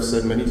dessert, as I've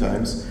said many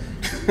times.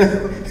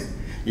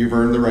 You've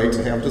earned the right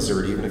to have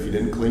dessert, even if you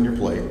didn't clean your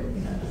plate.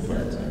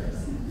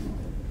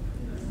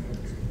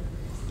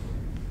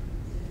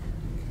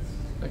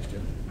 Thanks,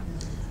 Jim.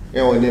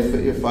 And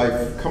if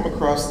I've come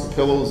across the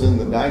pillows in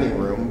the dining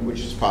room,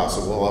 which is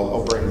possible,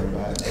 I'll bring them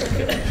back.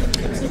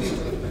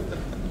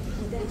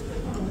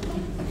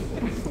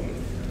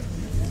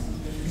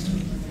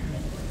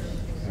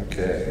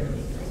 Okay.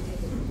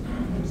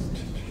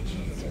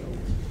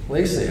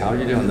 Lacey, how are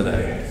you doing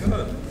today?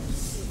 Good.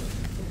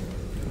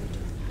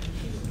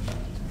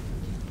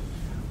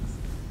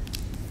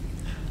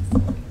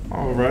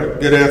 All right,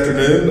 good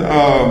afternoon.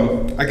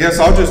 I guess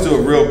I'll just do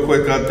a real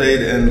quick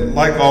update, and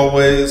like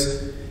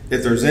always,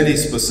 if there's any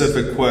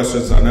specific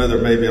questions, I know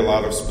there may be a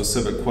lot of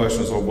specific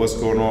questions on what's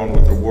going on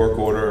with the work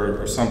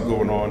order or something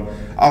going on.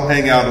 I'll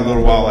hang out a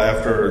little while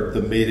after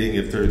the meeting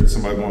if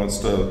somebody wants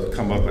to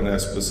come up and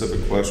ask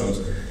specific questions.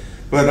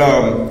 But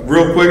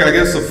real quick, I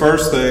guess the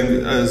first thing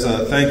is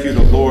thank you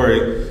to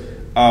Lori.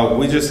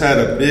 We just had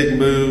a big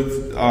move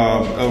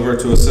over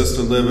to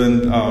assisted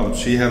living.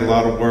 She had a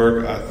lot of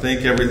work. I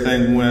think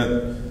everything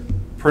went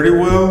pretty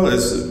well.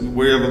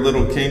 We have a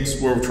little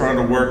kinks we're trying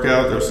to work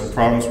out. There's some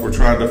problems we're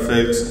trying to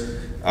fix.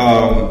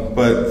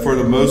 But for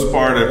the most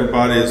part,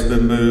 everybody has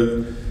been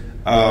moved.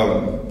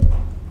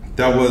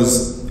 That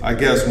was, I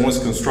guess, once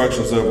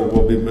construction's over,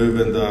 we'll be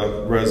moving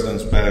the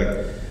residents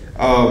back.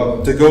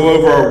 To go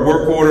over our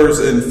work orders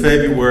in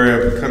February,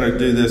 I kind of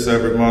do this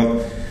every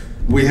month.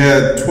 We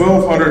had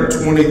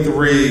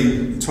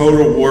 1,223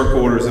 total work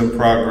orders in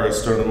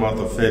progress during the month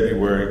of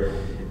February.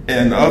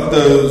 And of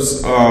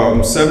those,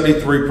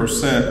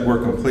 73% were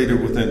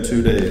completed within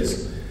 2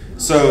 days.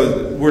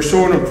 So we're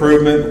showing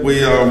improvement.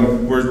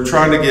 We're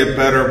trying to get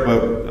better,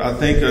 but I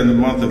think in the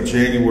month of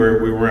January,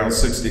 we were around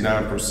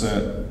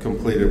 69%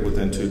 completed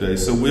within 2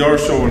 days. So we are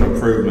showing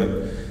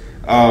improvement.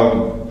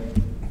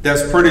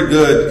 That's pretty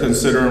good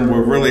considering we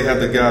really have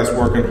the guys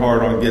working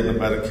hard on getting the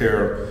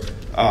Medicare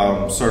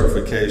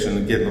certification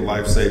and getting the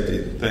life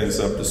safety things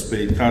up to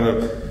speed. Kind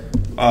of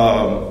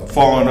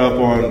following up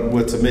on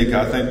with Tamika,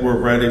 I think we're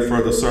ready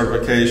for the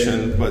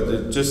certification,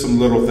 but just some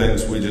little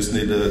things we just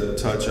need to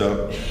touch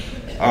up.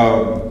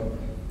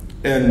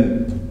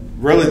 And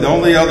really the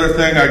only other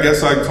thing I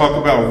guess I can talk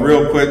about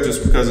real quick,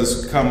 just because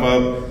it's come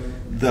up,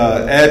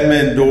 the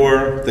admin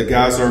door, the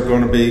guys are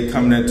going to be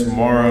coming in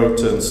tomorrow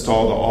to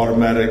install the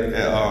automatic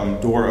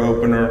door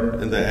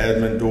opener in the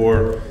admin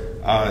door.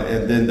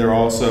 And then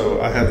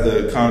I have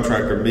the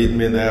contractor meeting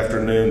me in the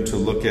afternoon to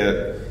look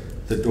at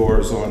the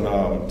doors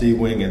on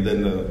D-Wing and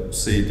then the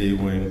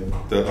C-D-Wing,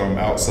 the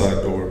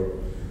outside door.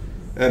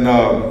 And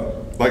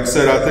like I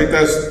said, I think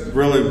that's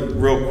really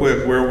real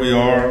quick where we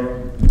are. Are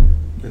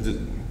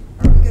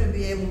we going to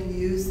be able to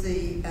use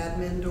the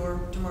admin door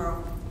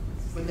tomorrow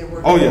when they're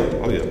working? Oh yeah.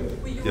 Will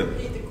you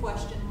repeat the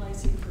question,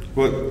 Lacey?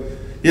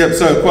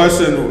 So the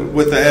question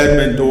with the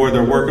admin door,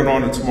 they're working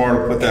on it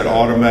tomorrow to put that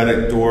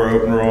automatic door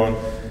opener on.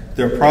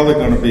 They're probably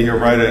going to be here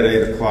right at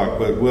 8 o'clock,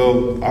 but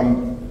we'll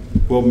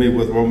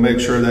make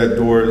sure that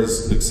door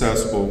is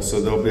accessible so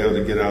they'll be able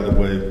to get out of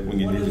the way when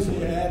you need to.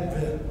 The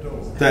admin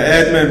door? The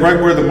admin, right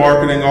where the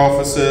marketing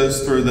office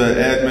is, through the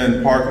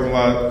admin parking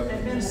lot.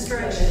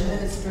 Administration door.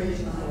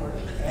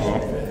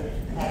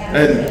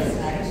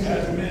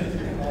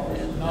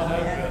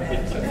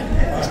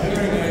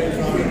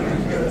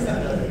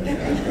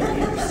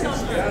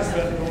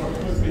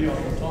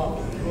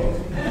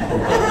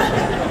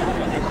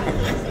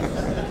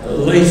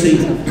 Lacey,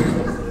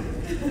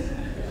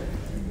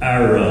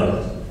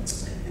 our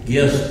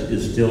guest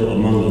is still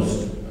among us.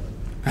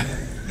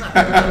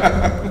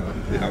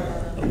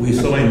 We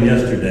saw him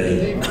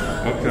yesterday.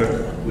 Okay.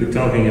 We're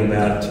talking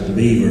about the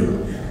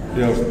beaver.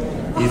 Yep.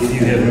 If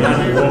you have not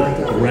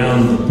walked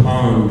around the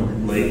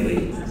pond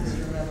lately,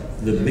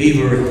 the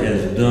beaver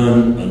has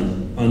done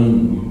an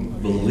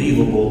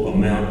unbelievable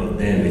amount of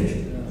damage.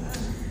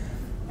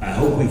 I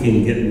hope we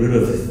can get rid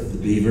of the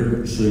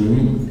beaver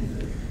soon.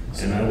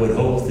 And I would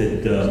hope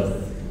that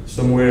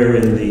somewhere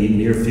in the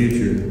near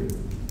future,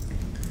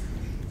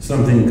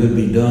 something could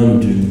be done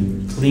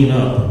to clean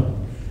up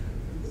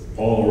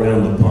all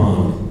around the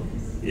pond.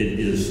 It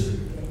is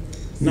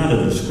not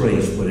a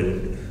disgrace, but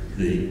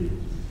the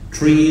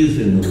trees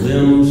and the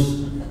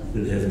limbs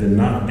that have been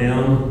knocked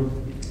down,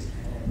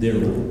 there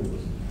are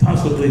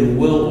possibly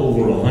well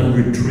over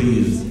 100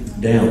 trees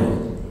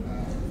down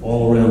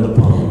all around the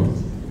pond.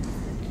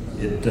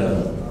 It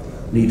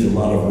needs a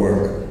lot of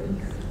work.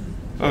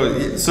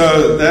 Oh,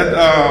 so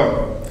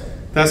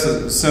that's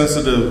a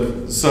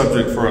sensitive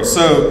subject for us.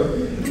 So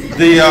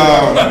the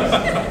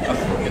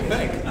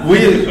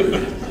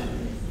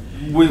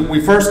when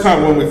we first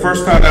found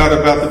out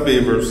about the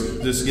beavers,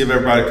 just to give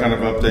everybody kind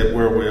of update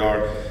where we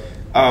are,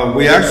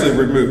 we actually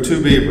removed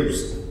 2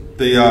 beavers.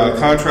 The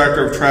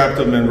contractor trapped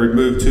them and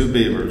removed 2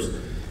 beavers.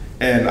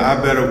 And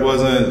I bet it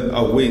wasn't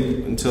a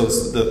week until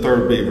the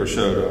 3rd beaver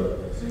showed up.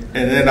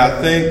 And then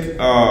I think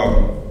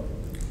I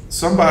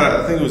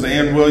think it was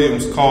Ann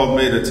Williams, called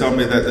me to tell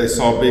me that they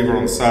saw beaver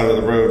on the side of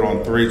the road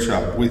on 3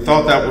 Chop. We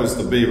thought that was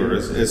the beaver.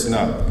 It's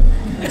not.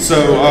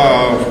 So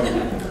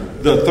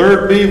the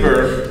 3rd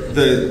beaver,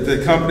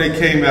 the company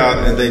came out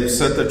and they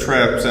set the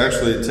traps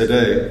actually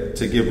today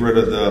to get rid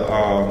of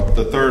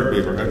the 3rd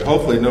beaver, and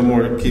hopefully no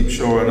more keep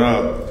showing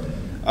up.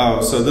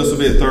 So this will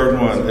be a 3rd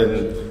one,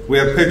 and we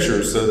have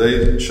pictures. So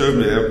they showed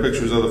me, they have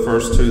pictures of the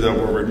first 2 that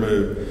were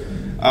removed.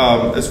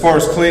 As far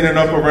as cleaning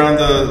up around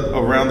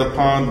the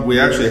pond, we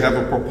actually have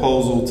a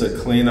proposal to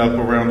clean up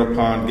around the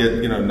pond,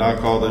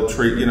 knock all the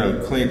tree,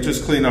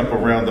 clean up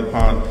around the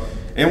pond,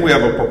 and we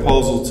have a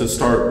proposal to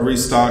start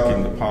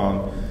restocking the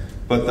pond.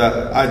 But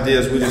the idea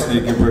is we just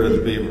need to get rid of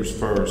the beavers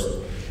first,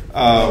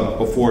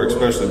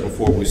 especially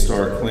before we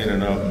start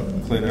cleaning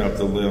up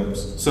the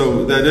limbs.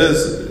 So that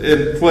is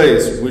in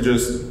place. We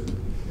just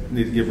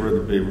need to get rid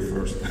of the beaver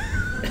first.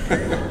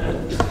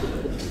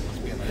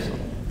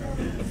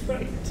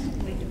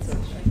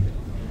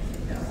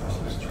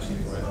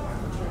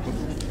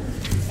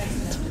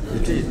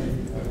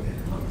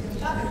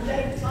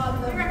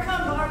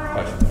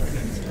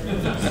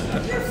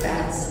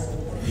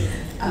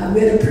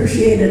 We'd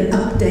appreciate an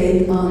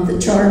update on the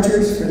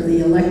chargers for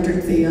the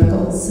electric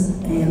vehicles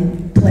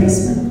and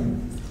placement.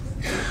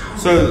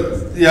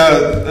 So,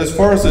 yeah, as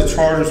far as the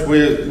chargers,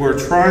 we're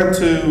trying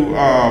to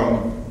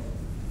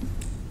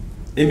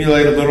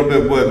emulate a little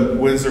bit what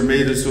Windsor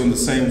Mead is doing, the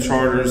same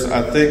chargers.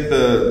 I think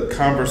the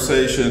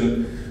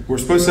conversation, we're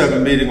supposed to have a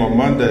meeting on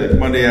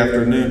Monday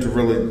afternoon to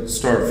really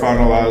start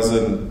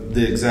finalizing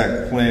the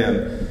exact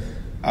plan.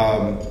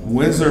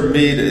 Windsor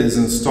Mead is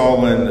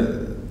installing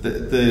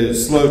the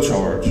slow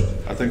charge.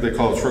 I think they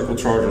call it trickle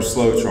charge or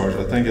slow charge.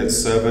 I think it's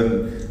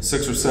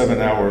 6 or 7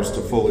 hours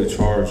to fully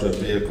charge a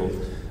vehicle.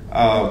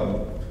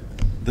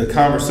 The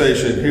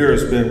conversation here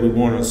has been we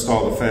want to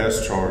install the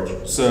fast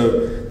charge.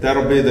 So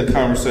that'll be the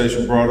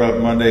conversation brought up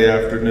Monday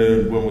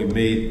afternoon when we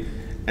meet.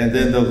 And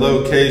then the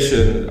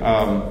location,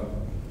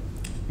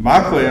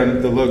 my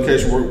plan, the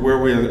location where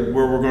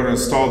we're going to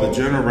install the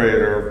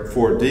generator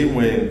for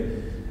D-Wing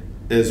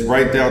is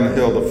right down the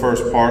hill. The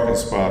first parking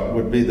spot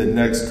would be the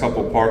next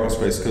couple parking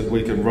spaces because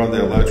we can run the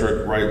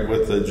electric right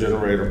with the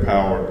generator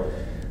power.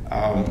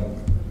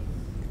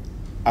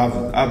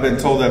 I've been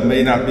told that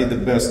may not be the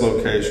best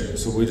location,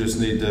 so we just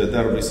need to,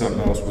 that'll be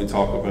something else we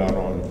talk about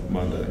on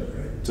Monday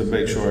to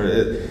make sure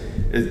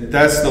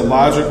that's the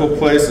logical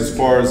place as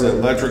far as the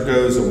electric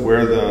goes and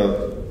where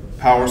the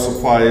power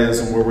supply is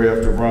and where we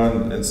have to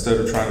run instead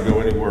of trying to go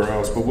anywhere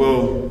else. But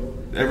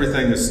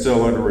everything is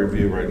still under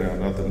review right now.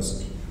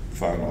 Nothing's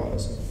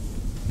finalized.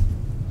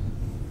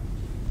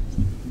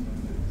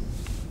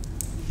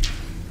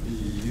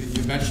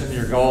 You mentioned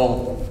your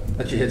goal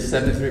that you hit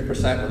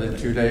 73% within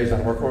 2 days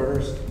on work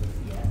orders.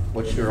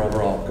 What's your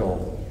overall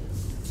goal?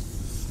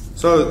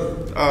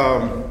 So,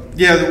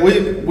 yeah,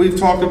 we've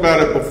talked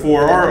about it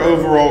before. Our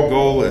overall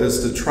goal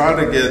is to try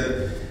to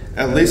get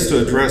at least to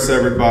address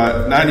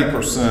everybody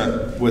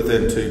 90%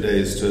 within 2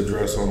 days to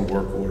address on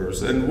work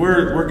orders, and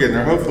we're getting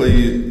there.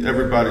 Hopefully,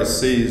 everybody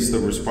sees the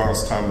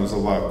response time is a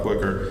lot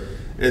quicker.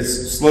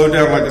 It's slowed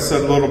down, like I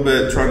said, a little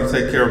bit, trying to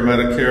take care of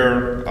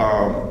Medicare.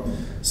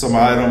 Some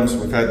items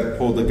we've had to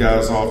pull the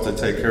guys off to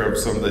take care of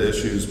some of the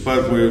issues,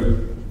 but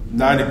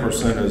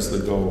 90% is the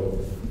goal.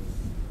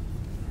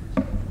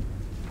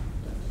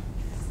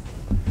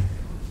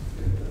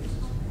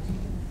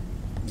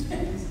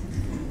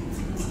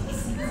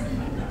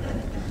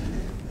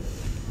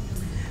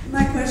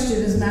 My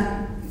question is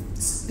not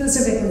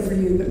specifically for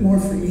you, but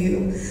more for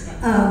you.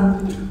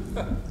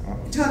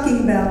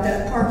 Talking about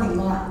that parking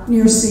lot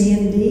near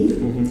C&D,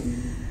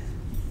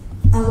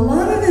 a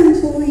lot of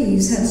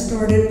employees have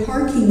started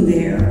parking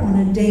there on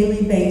a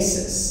daily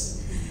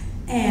basis.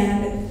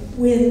 And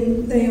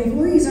when the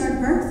employees aren't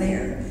parked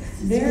there,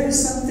 there is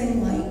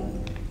something like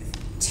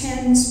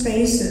 10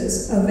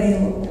 spaces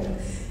available.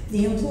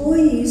 The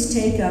employees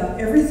take up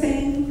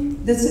everything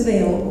that's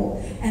available,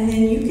 and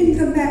then you can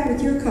come back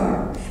with your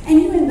car,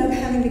 and you end up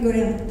having to go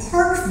down to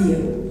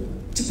Parkview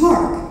to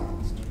park.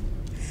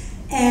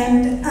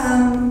 And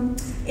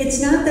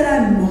it's not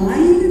that I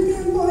mind that the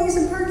employees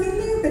are parking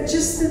there, but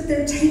just that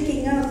they're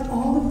taking up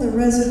all of the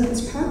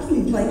residents'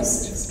 parking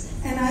places.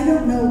 And I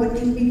don't know what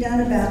can be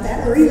done about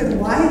that, or even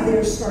why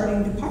they're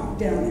starting to park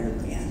down there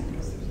again.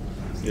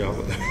 Yeah.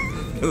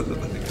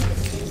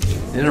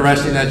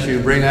 Interesting that you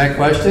bring that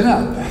question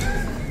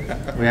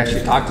up. We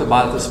actually talked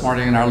about it this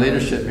morning in our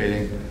leadership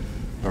meeting,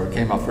 where it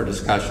came up for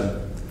discussion.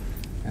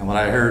 And what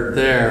I heard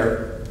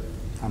there,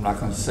 I'm not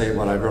going to say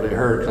what I really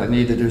heard, because I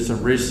need to do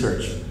some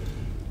research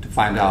to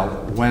find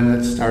out when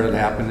it started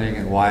happening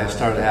and why it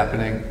started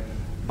happening.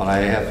 But I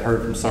have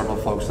heard from several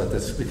folks that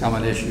this has become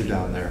an issue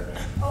down there.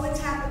 Oh, it's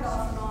happened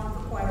off and on for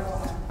quite a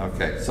while.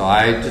 Okay, so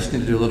I just need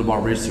to do a little more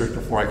research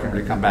before I can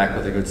really come back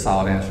with a good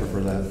solid answer for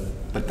that.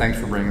 But thanks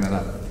for bringing that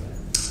up.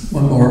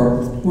 One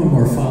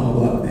more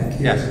follow-up back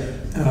here.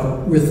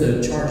 Yes. With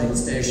the charging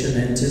station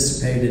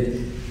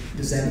anticipated,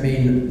 does that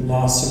mean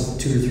loss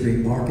of 2 or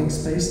 3 parking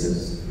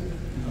spaces?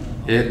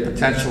 It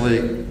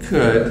potentially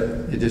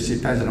could. It just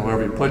depends on where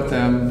we put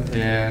them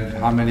and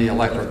how many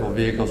electrical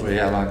vehicles we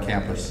have on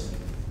campus.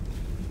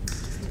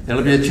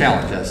 It'll be a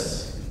challenge,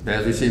 yes.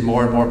 As we see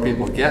more and more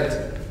people get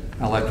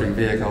an electric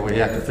vehicle, we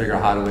have to figure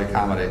out how do we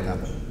accommodate them.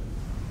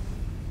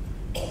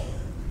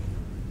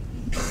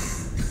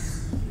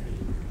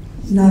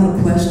 Not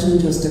a question,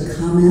 just a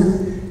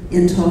comment.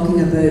 In talking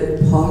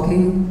about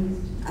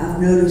parking, I've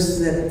noticed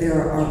that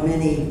there are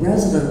many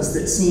residents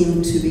that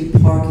seem to be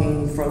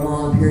parking for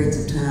long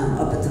periods of time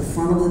up at the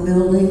front of the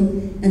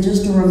building. And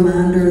just a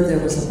reminder, there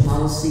was a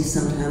policy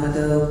some time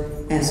ago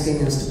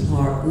asking us to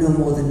park no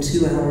more than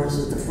 2 hours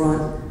at the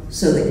front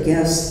so that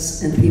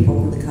guests and people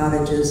from the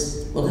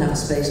cottages will have a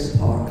space to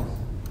park.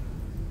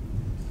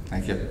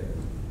 Thank you.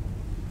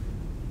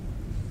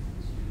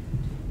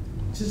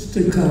 Just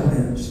 2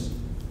 comments.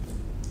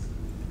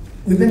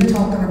 We've been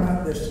talking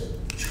about this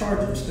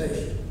charging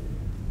station,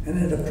 and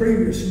at a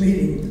previous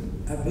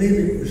meeting, I believe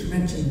it was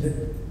mentioned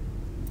that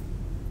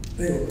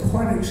they were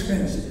quite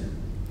expensive.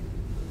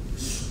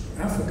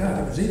 I forgot,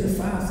 it was either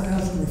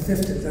 5,000 or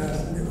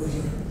 50,000. It was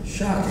a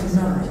shocking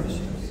number.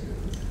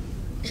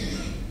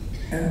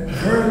 And a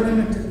very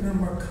limited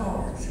number of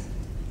cars.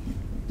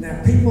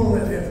 Now, people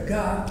that have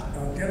got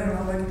or get an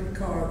electric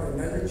car, they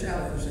know the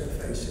challenge they're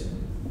facing.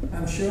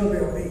 I'm sure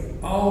there'll be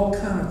all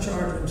kind of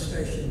charging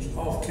stations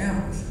off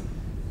campus.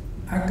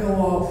 I go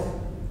off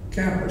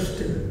campus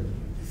to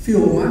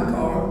fuel my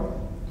car.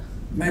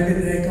 Maybe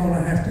they're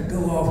gonna have to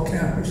go off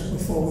campus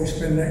before we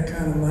spend that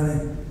kind of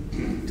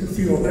money to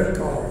fuel their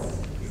car.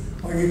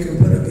 Or you can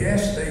put a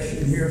gas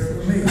station here for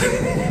me.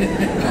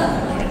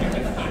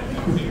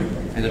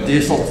 And a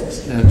diesel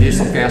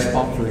gas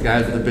pump for the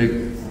guys with the big.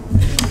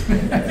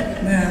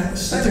 Now,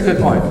 that's a good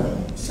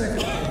point.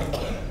 Second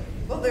point.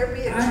 Will there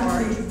be a I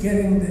charge? keep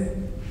getting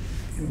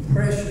the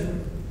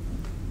impression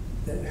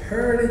that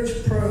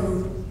Heritage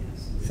Pro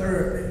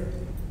Therapy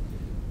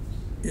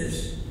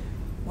is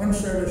one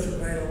service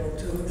available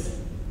to us.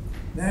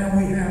 Now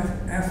we have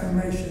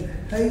Affirmation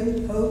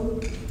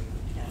Hope.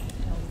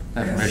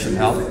 Affirmation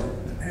Health.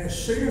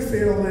 Has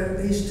Cedarfield let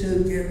these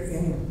 2 get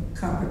in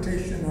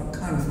competition or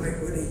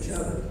conflict with each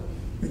other?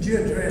 Would you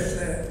address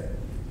that?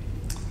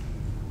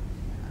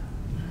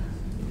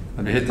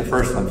 Let me hit the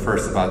first one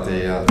first about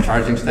the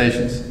charging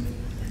stations.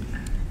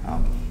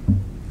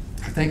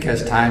 I think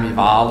as time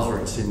evolves, we're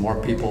going to see more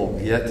people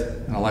get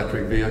an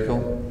electric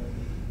vehicle.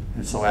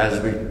 And so as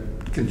we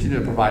continue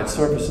to provide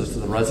services to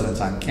the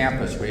residents on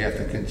campus, we have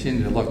to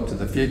continue to look to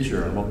the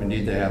future and what we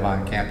need to have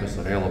on campus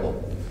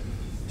available.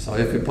 So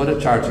if we put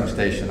a charging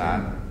station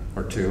on,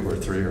 or 2 or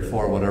 3 or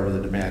 4, whatever the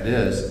demand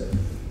is,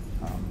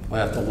 we'll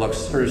have to look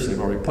seriously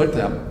where we put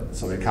them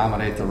so we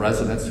accommodate the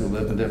residents who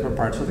live in different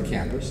parts of the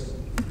campus.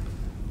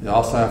 You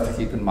also have to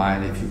keep in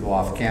mind, if you go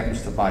off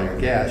campus to buy your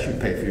gas, you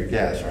pay for your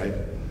gas, right?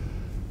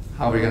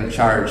 How are we going to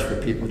charge for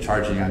people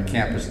charging on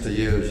campus to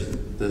use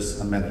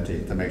this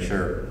amenity to make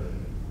sure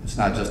it's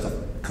not just a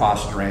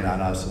cost drain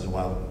on us as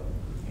well?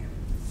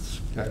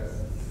 Okay.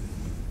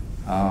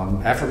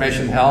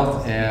 Affirmation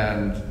Health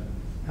and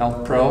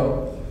Health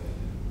Pro,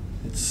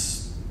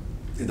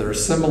 they're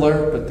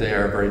similar, but they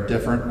are very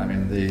different. I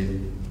mean,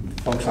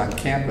 the folks on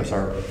campus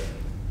are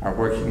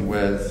working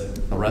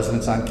with the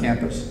residents on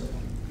campus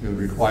who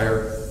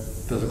require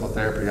physical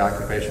therapy,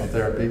 occupational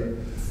therapy.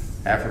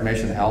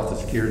 Affirmation Health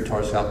is geared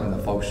towards helping the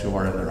folks who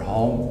are in their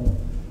home.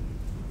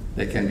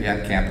 They can be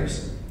on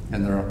campus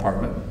in their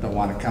apartment, don't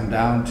want to come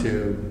down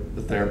to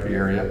the therapy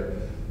area,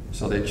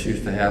 so they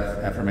choose to have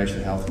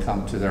Affirmation Health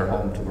come to their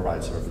home to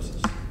provide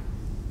services.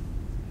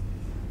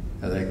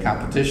 Are they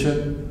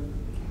competition?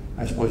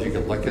 I suppose you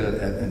could look at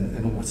it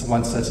in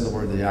one sense of the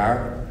word they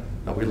are,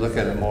 but we look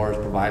at it more as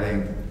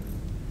providing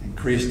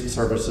increased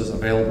services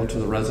available to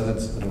the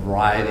residents in a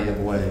variety of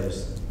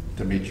ways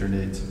to meet your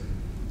needs.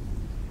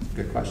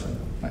 Good question.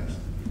 Thanks.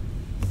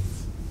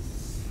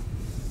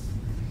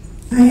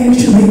 I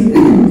actually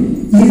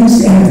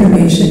used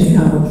Affirmation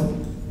Health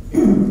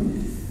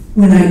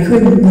when I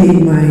couldn't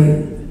leave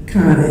my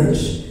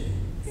cottage,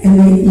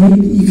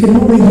 and you can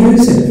only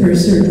use it for a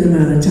certain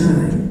amount of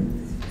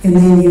time, and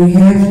then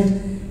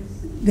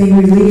they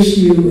release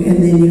you,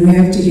 and then you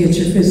have to get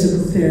your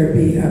physical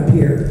therapy up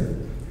here.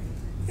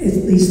 At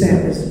least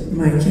that was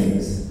my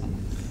case.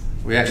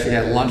 We actually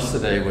had lunch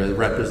today with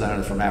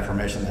representatives from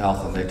Affirmation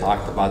Health, and they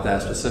talked about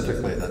that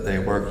specifically, that they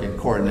work in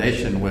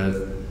coordination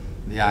with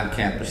the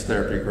on-campus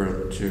therapy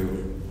group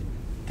to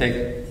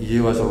take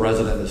you as a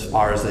resident as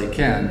far as they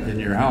can in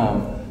your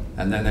home,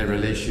 and then they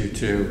release you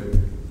to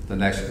the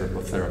next group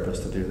of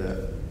therapists to do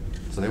that.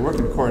 So they work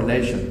in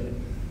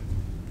coordination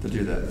to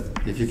do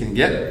that. If you can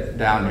get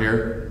down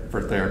here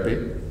for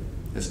therapy,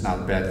 it's not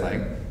a bad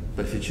thing,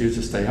 but if you choose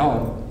to stay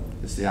home,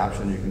 it's the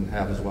option you can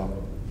have as well.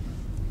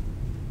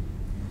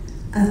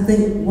 I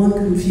think one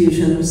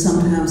confusion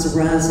sometimes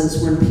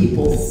arises when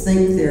people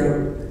think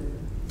they're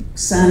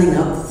signing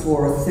up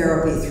for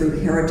therapy through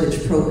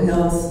Heritage Pro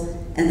Health,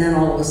 and then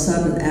all of a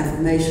sudden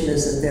Affirmation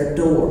is at their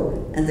door,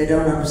 and they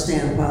don't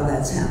understand why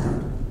that's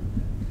happened.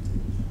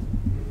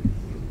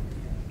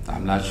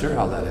 I'm not sure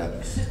how that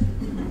happens.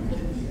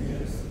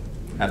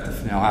 Have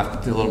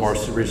to do a little more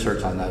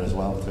research on that as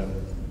well too.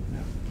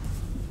 Yeah.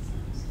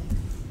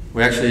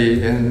 We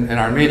actually, in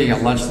our meeting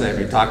at lunch today,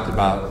 we talked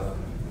about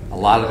a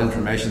lot of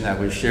information that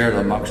we've shared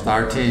amongst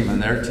our team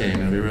and their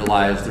team, and we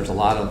realized there's a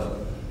lot of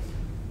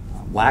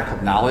lack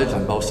of knowledge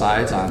on both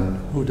sides on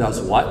who does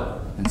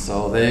what, and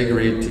so they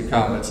agreed to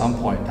come at some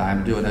point in time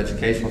and do an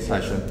educational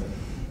session,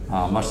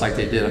 much like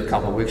they did a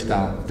couple of weeks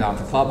down at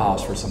the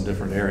clubhouse for some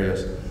different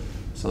areas.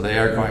 So they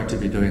are going to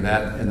be doing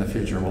that in the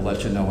future, and we'll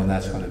let you know when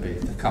that's going to be.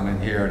 To come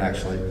in here and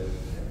actually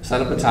set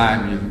up a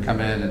time, you can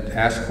come in and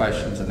ask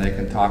questions, and they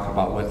can talk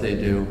about what they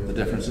do, the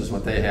differences,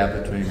 what they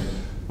have between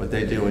what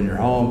they do in your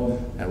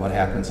home and what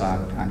happens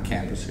on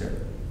campus here.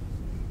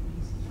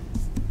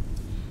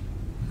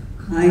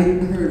 I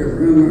heard a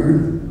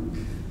rumor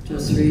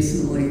just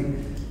recently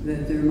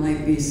that there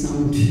might be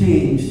some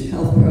change.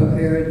 Health Pro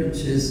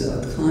Heritage is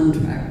a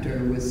contractor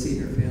with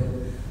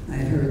Cedarfield. I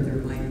heard there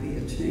might be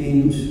a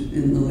change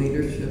in the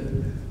leadership,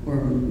 or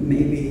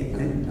maybe, I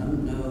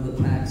don't know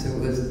the facts, it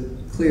was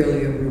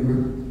clearly a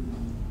rumor.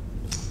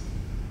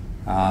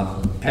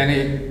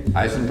 Penny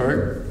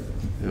Eisenberg,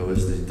 who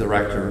was the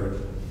director,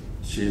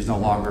 she is no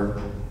longer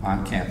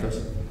on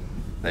campus.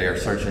 They are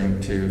searching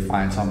to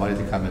find somebody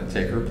to come in and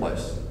take her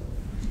place.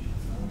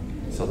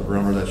 So the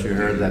rumor that you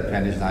heard that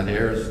Penny's not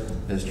here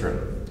is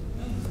true.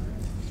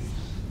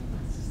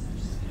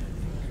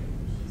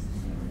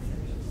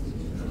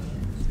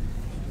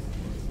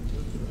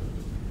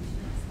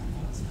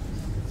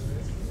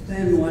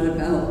 Then what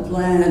about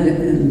Vlad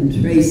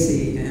and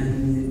Tracy?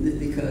 And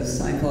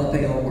because I thought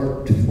they all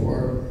worked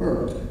for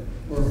her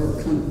or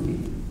her company.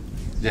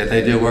 Yeah,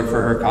 they do work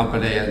for her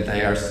company, and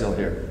they are still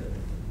here.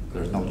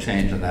 There's no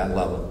change in that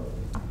level.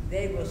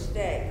 They will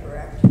stay,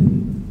 correct?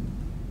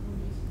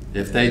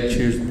 If they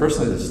choose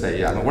personally to stay,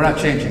 yeah. I mean, we're not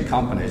changing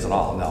companies at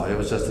all, no. It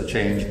was just a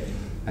change,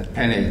 and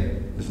Penny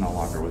is no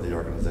longer with the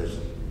organization.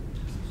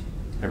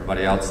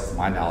 Everybody else, to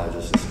my knowledge,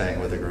 is just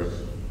staying with the group,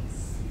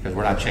 because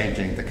we're not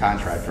changing the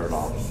contractor at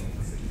all.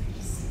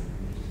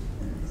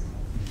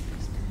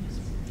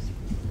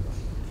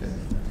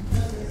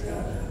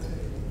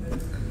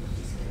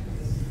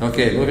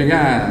 Okay, moving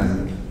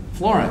on.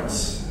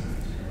 Florence.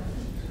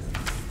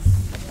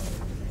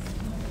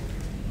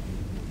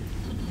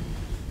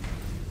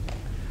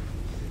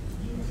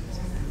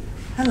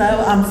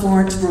 Hello, I'm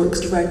Florence Brooks,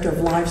 Director of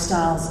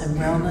Lifestyles and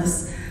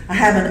Wellness. I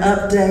have an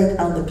update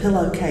on the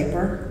pillow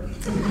caper.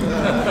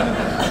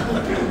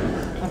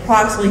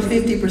 Approximately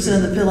 50%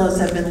 of the pillows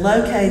have been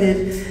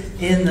located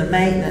in the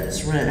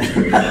maintenance room.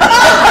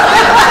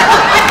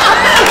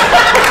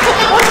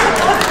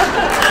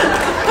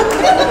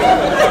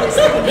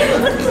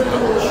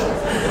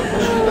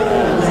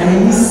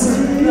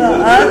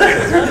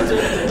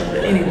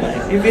 Anyway,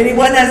 if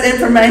anyone has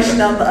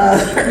information on the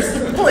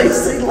others, please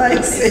see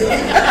Lacey.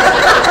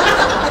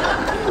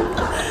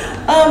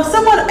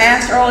 Someone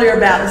asked earlier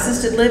about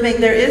assisted living.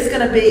 There is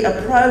going to be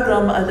a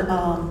program,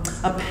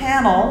 a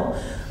panel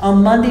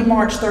on Monday,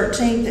 March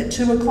 13th at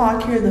 2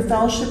 o'clock here in the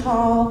Fellowship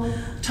Hall,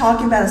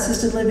 talking about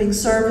assisted living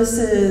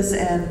services,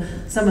 and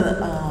some of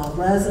the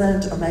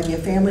residents or maybe a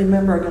family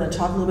member are going to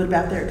talk a little bit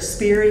about their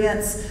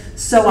experience.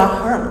 So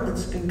I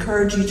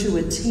encourage you to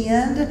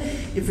attend.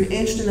 If you're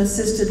interested in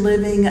assisted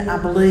living, I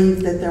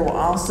believe that there will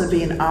also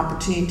be an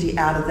opportunity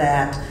out of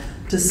that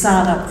to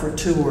sign up for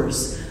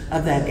tours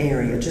of that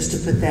area, just to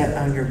put that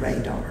on your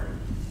radar.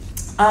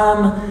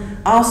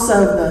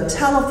 Also, the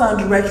telephone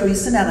directory, we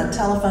send out a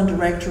telephone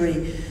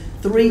directory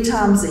 3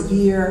 times a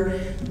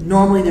year.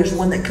 Normally there's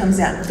one that comes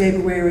out in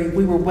February.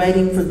 We were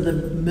waiting for the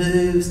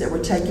moves that were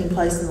taking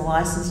place in the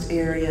licensed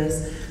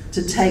areas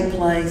to take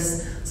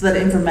place so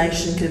that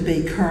information could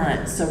be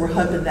current. So we're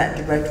hoping that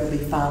directory will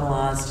be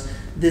finalized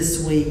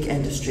this week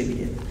and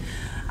distributed.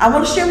 I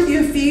want to share with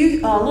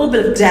you a little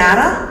bit of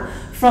data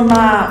from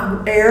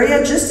my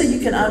area, just so you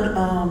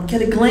can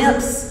get a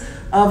glimpse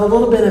of a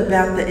little bit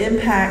about the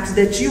impact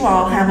that you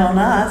all have on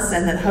us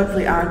and that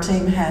hopefully our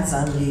team has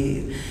on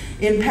you.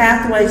 In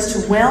Pathways to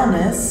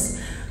Wellness,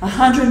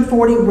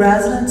 140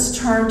 residents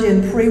turned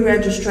in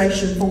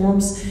pre-registration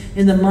forms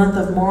in the month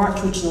of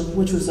March,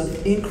 which was an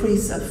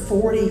increase of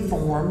 40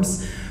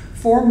 forms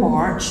for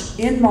March.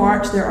 In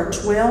March, there are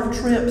 12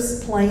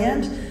 trips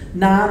planned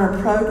 9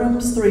 are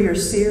programs, 3 are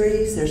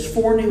series. There's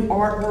 4 new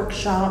art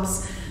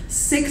workshops,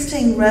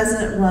 16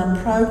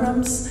 resident-run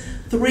programs,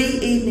 3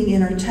 evening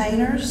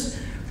entertainers,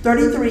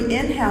 33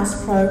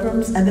 in-house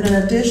programs, and then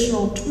an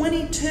additional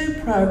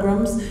 22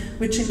 programs,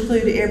 which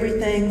include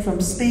everything from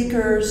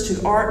speakers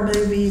to art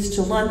movies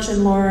to lunch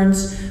and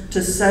learns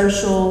to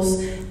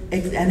socials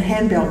and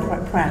handbell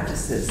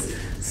practices.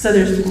 So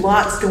there's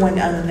lots going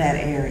on in that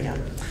area.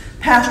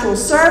 Pastoral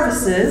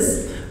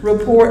Services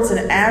reports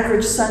an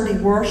average Sunday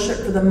worship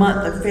for the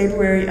month of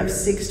February of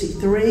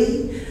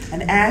 63,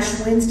 an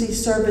Ash Wednesday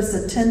service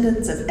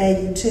attendance of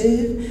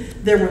 82.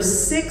 There were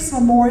 6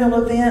 memorial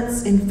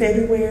events in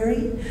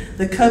February.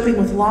 The Coping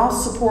with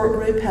Loss support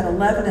group had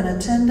 11 in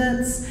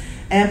attendance,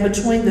 and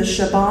between the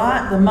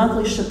Shabbat, the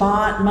monthly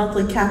Shabbat,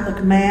 monthly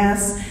Catholic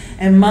Mass,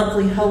 and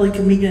monthly Holy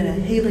Communion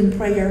and Healing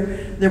Prayer,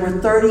 there were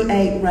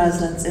 38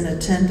 residents in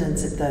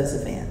attendance at those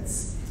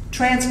events.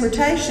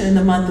 Transportation in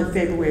the month of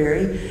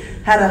February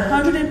had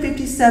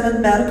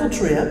 157 medical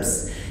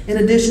trips, in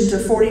addition to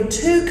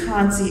 42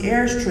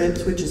 concierge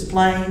trips, which is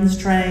planes,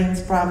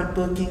 trains, private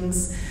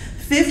bookings,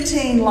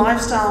 15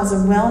 lifestyles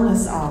and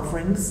wellness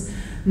offerings,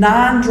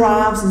 9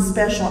 drives and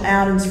special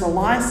outings for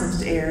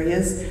licensed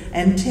areas,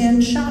 and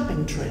 10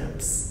 shopping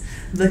trips.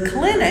 The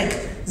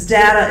clinic's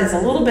data is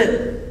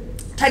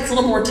takes a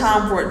little more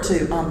time for it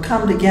to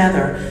come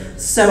together,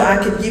 so I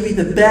could give you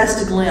the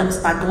best glimpse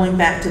by going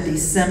back to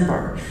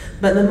December.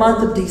 But in the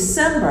month of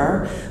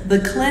December, the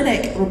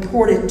clinic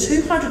reported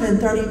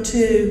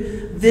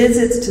 232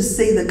 visits to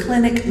see the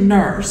clinic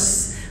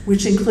nurse,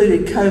 which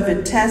included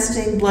COVID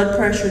testing, blood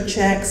pressure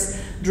checks,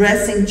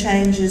 dressing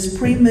changes,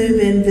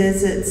 pre-move-in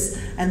visits,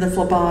 and the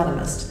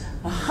phlebotomist.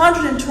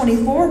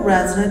 124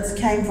 residents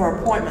came for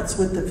appointments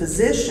with the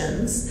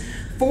physicians.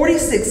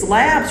 46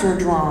 labs were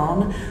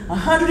drawn,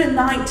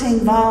 119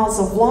 vials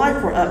of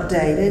life were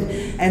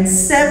updated, and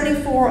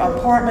 74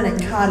 apartment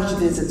and cottage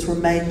visits were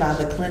made by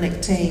the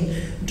clinic team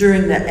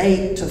during the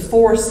 8 to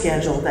 4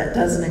 schedule. That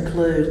doesn't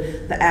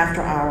include the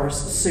after-hours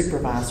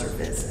supervisor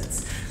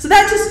visits. So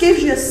that just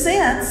gives you a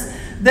sense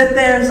that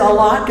there's a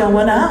lot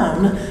going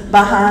on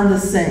behind the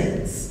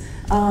scenes.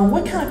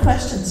 What kind of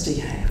questions do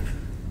you have?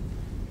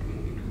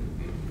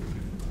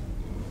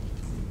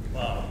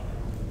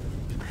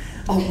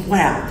 Oh,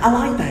 wow, I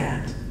like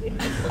that.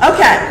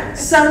 Okay,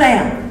 so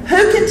now,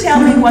 who can tell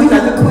me what we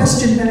have a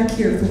question back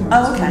here for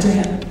us. Oh, okay.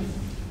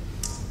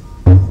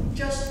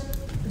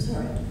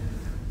 Sorry.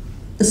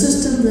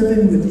 Assisted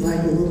living would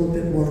like a little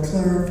bit more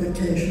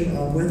clarification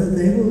on whether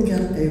they will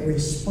get a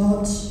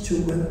response to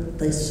what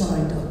they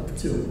signed up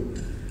to.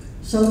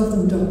 Some of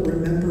them don't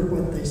remember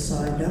what they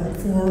signed up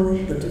for,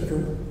 the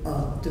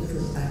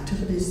different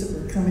activities that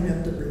were coming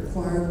up that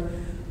required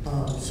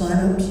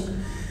sign-ups.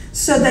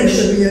 So they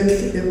should.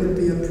 It would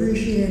be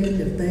appreciated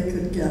if they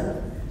could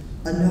get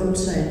a note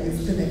saying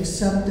you've been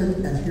accepted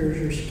and here's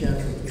your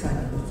schedule, kind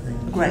of a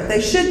thing. Great.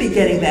 They should be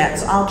getting that,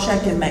 so I'll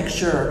check and make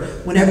sure.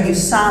 Whenever you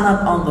sign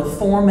up on the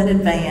form in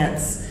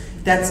advance,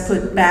 that's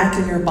put back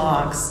in your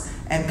box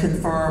and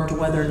confirmed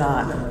whether or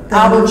not.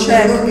 I will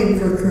check. They're looking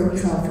for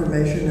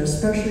confirmation,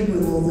 especially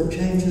with all the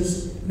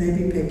changes.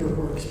 Maybe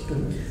paperwork's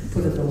been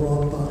put in the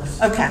wrong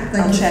box. Okay,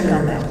 I'll check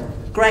on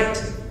that.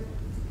 Great.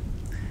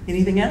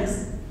 Anything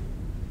else?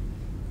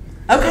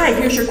 Okay,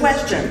 here's your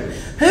question.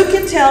 Who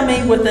can tell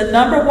me what the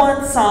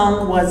 #1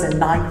 song was in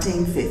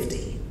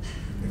 1950?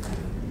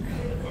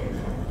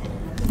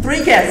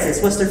 3 guesses.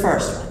 What's their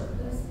first one?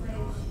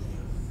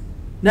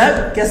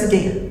 Nope. Guess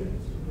again.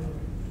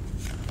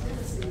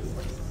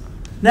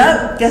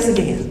 Nope. Guess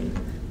again.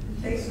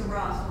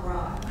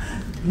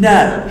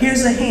 No.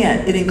 Here's a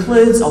hint. It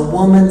includes a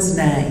woman's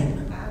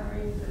name.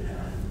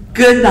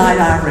 Good night,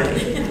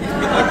 Irene.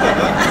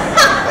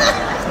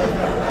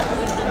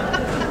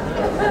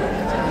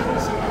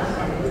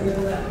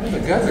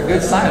 That's a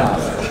good sign off.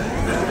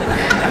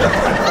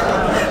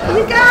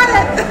 You got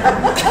it.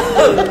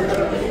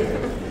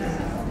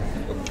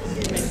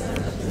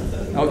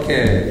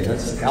 Okay,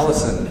 that's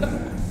Allison.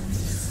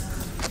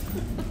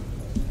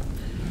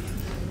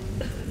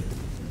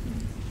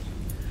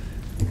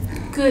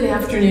 Good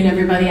afternoon,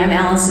 everybody. I'm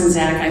Allison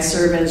Zach. I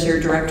serve as your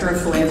Director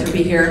of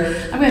Philanthropy here.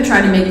 I'm going to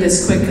try to make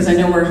this quick because I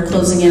know we're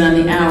closing in on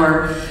the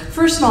hour.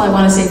 First of all, I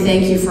want to say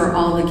thank you for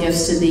all the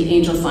gifts to the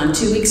Angel Fund.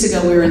 2 weeks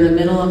ago, we were in the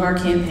middle of our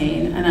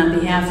campaign, and on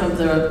behalf of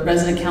the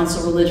Resident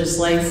Council Religious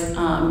Life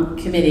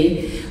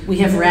Committee, we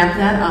have wrapped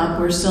that up.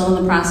 We're still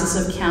in the process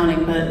of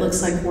counting, but it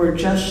looks like we're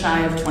just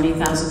shy of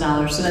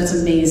 $20,000, so that's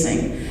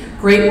amazing.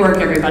 Great work,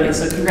 everybody,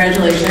 so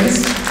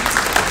congratulations.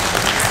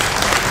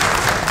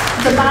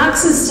 The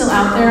box is still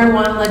out there. I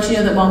want to let you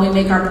know that while we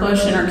make our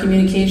push and our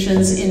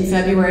communications in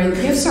February, the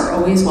gifts are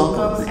always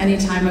welcome any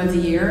time of the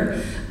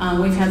year.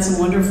 We've had some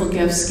wonderful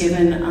gifts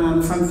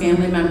given from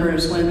family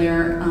members when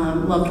their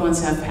loved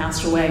ones have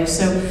passed away.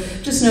 So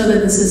just know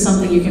that this is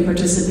something you can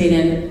participate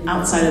in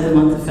outside of the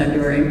month of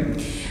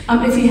February.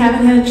 If you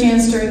haven't had a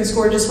chance during this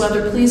gorgeous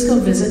weather, please go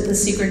visit the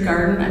Secret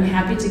Garden. I'm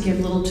happy to give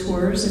little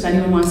tours if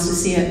anyone wants to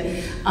see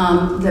it.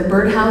 The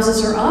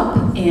birdhouses are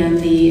up, and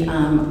the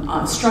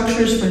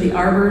structures for the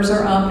arbors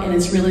are up, and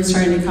it's really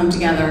starting to come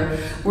together.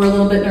 We're a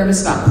little bit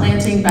nervous about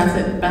planting.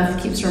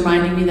 Beth keeps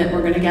reminding me that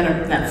we're going to get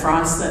that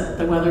frost that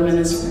the weatherman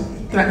is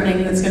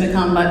threatening that's going to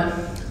come, but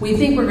we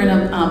think we're going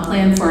to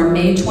plan for a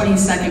May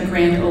 22nd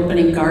grand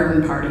opening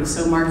garden party,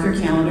 so mark your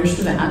calendars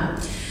for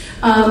that.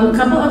 A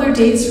couple other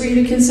dates for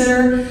you to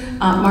consider.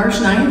 March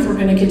 9th, we're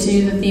going to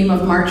continue the theme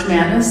of March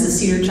Madness. The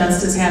Cedar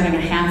Chest is having a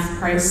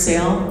half-price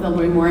sale. There'll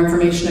be more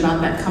information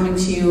about that coming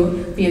to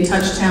you via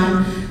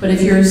Touchtown. But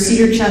if you're a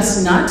Cedar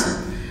Chest nut,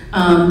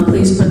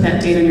 please put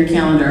that date on your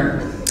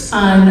calendar.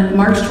 On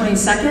March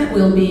 22nd,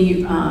 we'll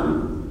be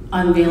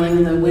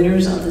unveiling the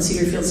winners of the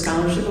Cedarfield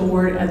Scholarship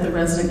Award at the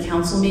resident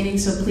council meeting,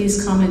 so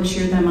please come and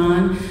cheer them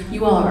on.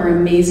 You all are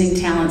amazing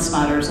talent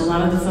spotters. A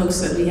lot of the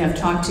folks that we have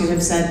talked to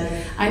have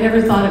said, I never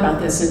thought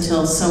about this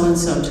until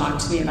so-and-so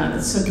talked to me about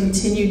it. So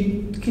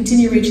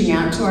continue reaching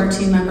out to our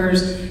team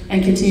members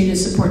and continue to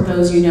support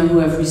those you know who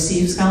have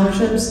received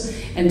scholarships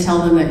and tell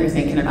them that you're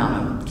thinking about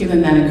them. Give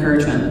them that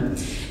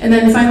encouragement. And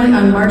then finally,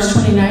 on March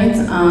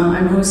 29th,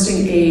 I'm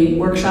hosting a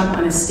workshop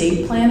on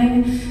estate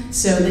planning.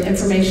 So the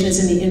information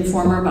is in the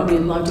Informer, but we'd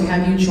love to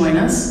have you join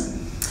us.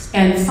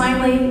 And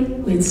finally,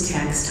 it's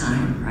tax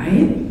time,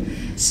 right?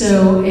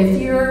 So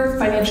if your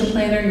financial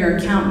planner, your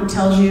accountant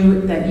tells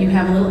you that you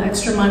have a little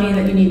extra money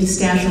that you need to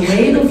stash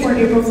away before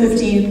April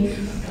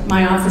 15th,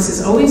 my office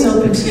is always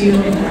open to you.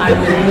 I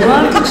would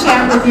love to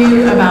chat with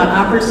you about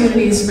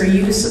opportunities for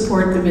you to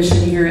support the mission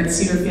here at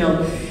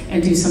Cedarfield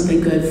and do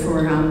something good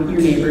for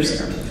your neighbors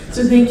here.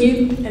 So thank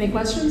you. Any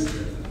questions?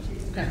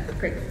 Okay,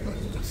 great.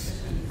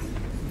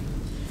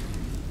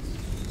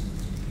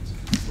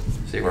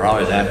 See, we're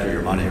always after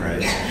your money,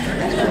 right?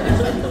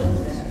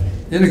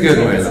 In a good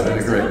way, though, in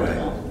a great way.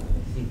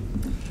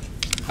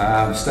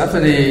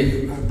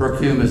 Stephanie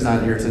Brookhume is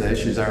not here today.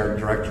 She's our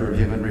Director of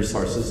Human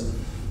Resources.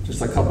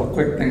 Just a couple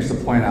quick things to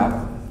point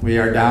out. We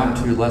are down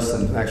to less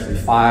than actually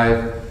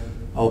 5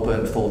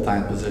 open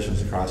full-time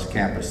positions across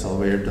campus. So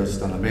we've just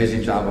done an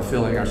amazing job of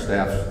filling our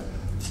staff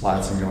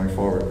slots and going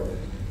forward.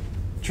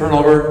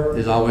 Turnover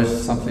is always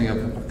something of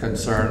a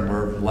concern.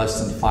 We're less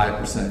than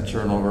 5%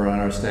 turnover on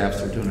our staff,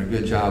 so we're doing a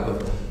good job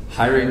of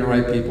hiring the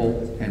right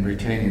people and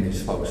retaining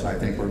these folks. I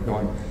think we're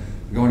going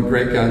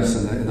great guns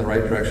in the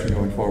right direction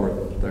going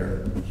forward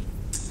there.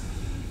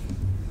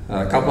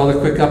 A couple other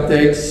quick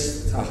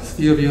updates. A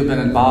few of you have been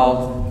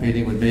involved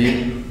meeting with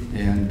me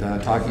and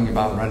talking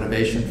about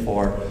renovation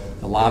for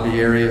the lobby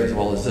area as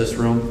well as this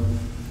room.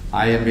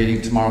 I am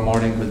meeting tomorrow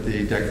morning with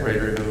the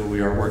decorator who we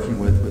are working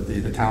with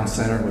the town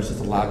center, which is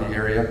the lobby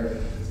area.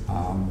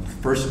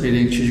 First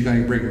meeting, she's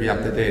going to bring me up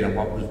to date on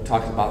what we've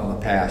talked about in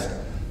the past.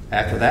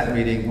 After that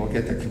meeting, we'll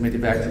get the committee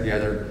back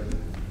together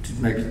to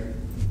make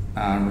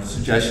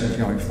suggestions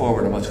going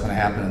forward on what's going to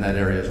happen in that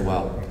area as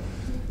well.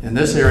 In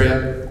this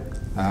area,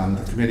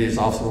 the committee has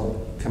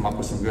also come up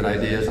with some good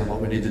ideas on what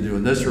we need to do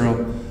in this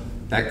room.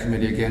 That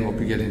committee, again, will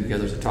be getting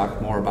together to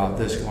talk more about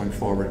this going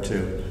forward,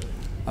 too.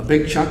 A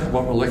big chunk of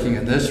what we're looking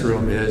in this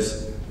room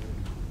is,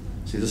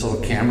 see this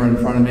little camera in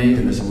front of me,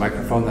 and there's a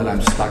microphone that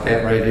I'm stuck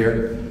at right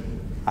here.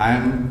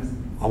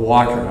 I'm a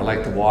walker. I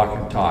like to walk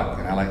and talk,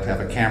 and I like to have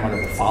a camera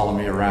that will follow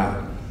me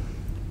around.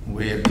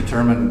 We have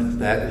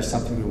determined that is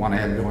something we want to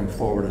have going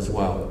forward as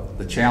well.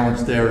 The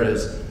challenge there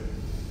is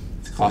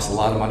it costs a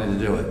lot of money to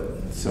do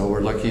it. So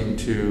we're looking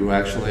to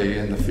actually,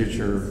 in the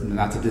future,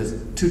 not too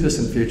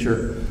distant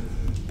future,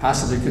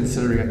 possibly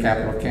considering a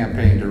capital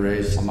campaign to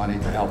raise some money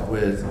to help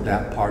with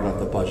that part of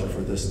the budget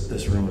for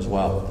this room as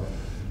well.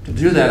 To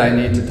do that, I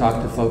need to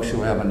talk to folks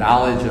who have a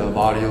knowledge of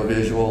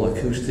audio-visual,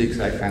 acoustics,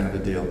 that kind of a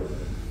deal.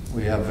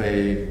 We have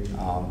a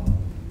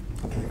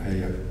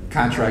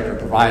contractor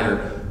provider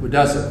who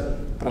does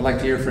it, but I'd like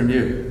to hear from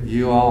you.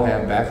 You all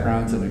have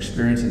backgrounds and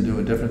experience in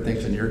doing different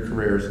things in your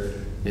careers.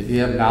 If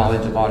you have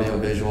knowledge of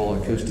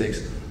audio-visual,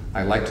 acoustics,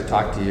 I'd like to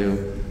talk to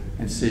you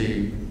and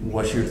see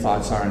what your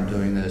thoughts are in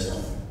doing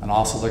this. And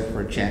also looking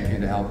for a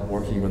champion to help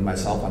working with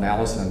myself and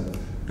Allison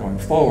going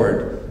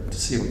forward to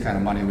see what kind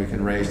of money we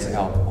can raise to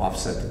help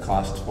offset the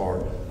costs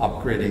for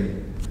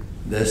upgrading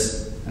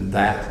this and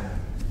that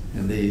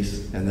and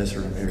these and this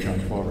room here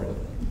going forward.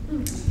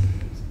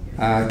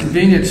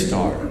 Convenience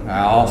store.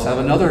 I also have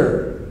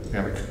another, we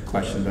have a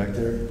question back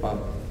there,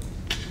 Bob.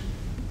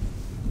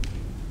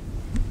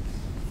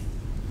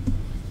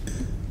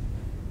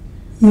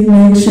 You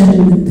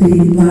mentioned the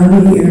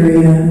lobby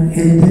area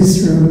and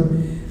this room,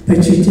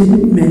 but you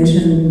didn't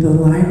mention the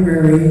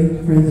library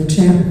or the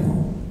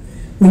chapel.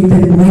 We've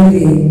been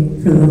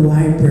waiting for the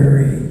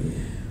library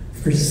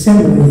for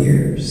several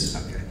years.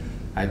 Okay.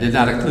 I did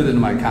not include it in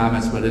my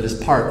comments, but it is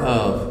part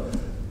of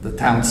the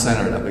town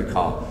center that we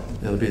call.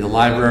 It'll be the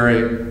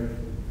library,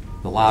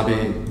 the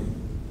lobby,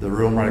 the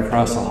room right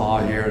across the hall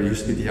here. It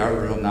used to be the art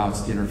room, now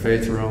it's the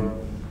interfaith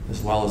room,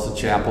 as well as the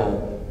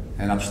chapel,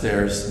 and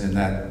upstairs in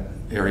that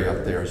area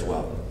up there as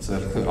well. So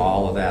that'll include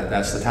all of that.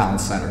 That's the town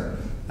center.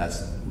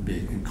 that's be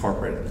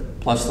incorporated.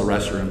 Plus the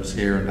restrooms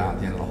here and down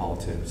at the end of the hall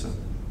too. So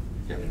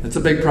yeah, it's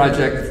a big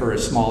project for a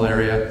small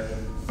area,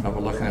 but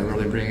we're looking at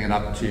really bringing it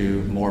up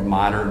to more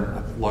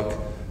modern look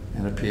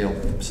and appeal,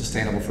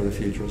 sustainable for the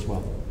future as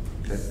well.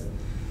 Okay.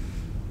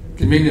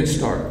 Convenience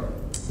store.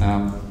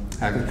 Have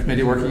a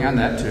committee working on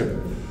that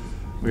too.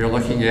 We are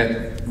looking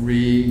at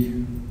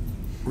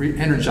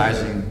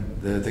re-energizing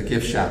the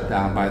gift shop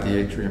down by the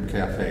Atrium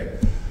Cafe.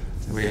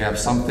 We have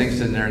some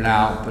things in there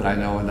now, but I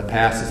know in the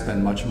past it's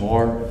been much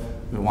more.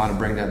 We want to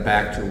bring that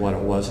back to what it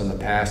was in the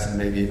past and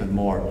maybe even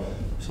more.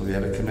 So we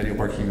have a committee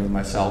working with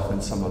myself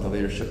and some of the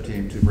leadership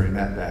team to bring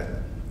that back.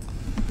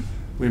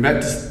 We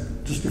met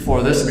just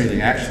before this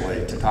meeting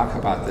actually to talk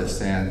about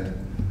this, and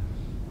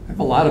I have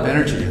a lot of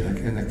energy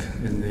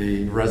in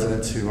the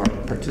residents who are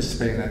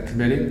participating in that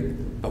committee,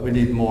 but we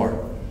need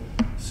more.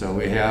 So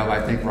we have,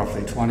 I think,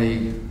 roughly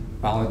 20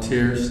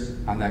 volunteers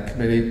on that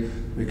committee.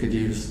 We could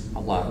use a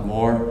lot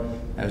more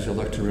as you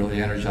look to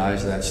really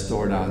energize that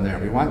store down there.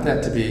 We want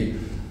that to be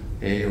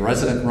a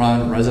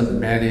resident-run,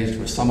 resident-managed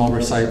with some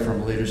oversight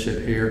from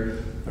leadership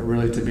here, but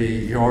really to be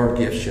your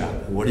gift shop.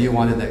 What do you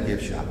want in that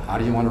gift shop? How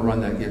do you want to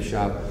run that gift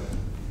shop?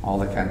 All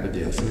that kind of a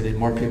deal. So we need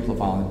more people to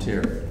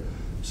volunteer.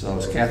 So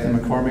is Kathy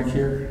McCormick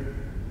here?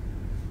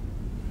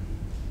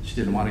 She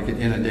didn't want to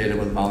get inundated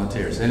with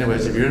volunteers.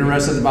 Anyways, if you're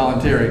interested in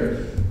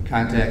volunteering,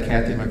 contact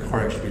Kathy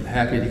McCormick. She'd be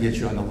happy to get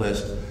you on the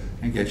list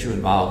and get you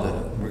involved in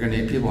it. We're going to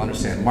need people who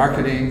understand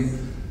marketing,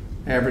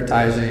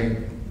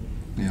 advertising,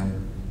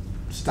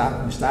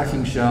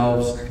 stocking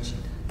shelves,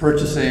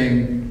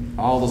 purchasing,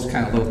 all those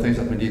kind of little things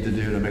that we need to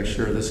do to make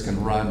sure this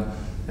can run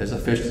as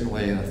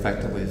efficiently and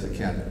effectively as it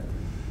can.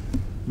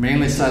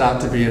 Mainly set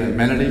out to be an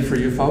amenity for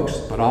you folks,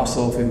 but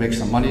also if we make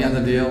some money on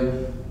the deal,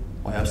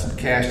 we'll have some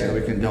cash that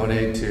we can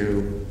donate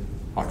to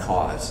our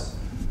cause.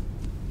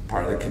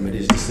 Part of the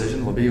committee's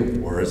decision will be,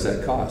 where is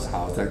that cause?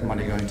 How is that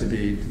money going to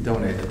be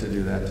donated to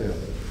do that too?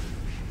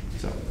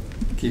 So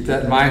keep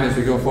that in mind as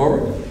we go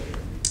forward.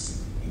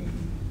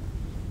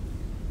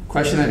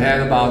 Question I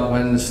had about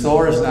when the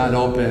store is not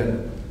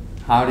open,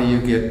 how do you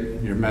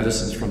get your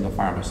medicines from the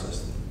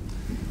pharmacist?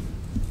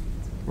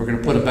 We're going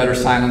to put a better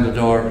sign on the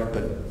door,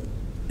 but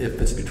if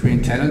it's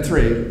between 10 and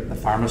 3, the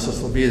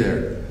pharmacist will be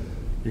there.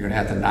 You're going to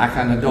have to knock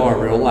on the door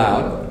real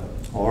loud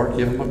or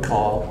give them a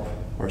call.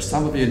 Or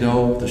some of you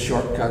know the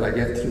shortcut I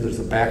get through. There's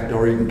a back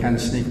door you can kind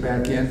of sneak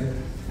back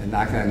in and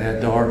knock on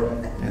that door,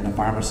 and the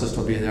pharmacist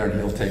will be there and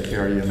he'll take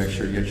care of you and make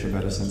sure you get your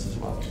medicines as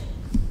well.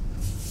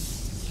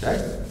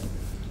 Okay?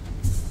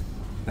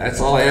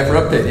 That's all I have for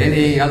update.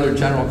 Any other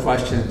general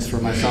questions for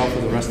myself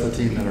or the rest of the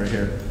team that are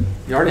here?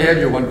 You already had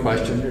your one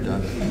question. You're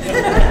done.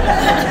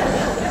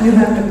 You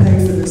have to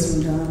pay for this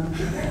one, John.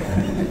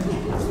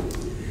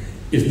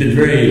 It's been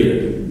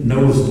very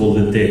noticeable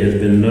that there has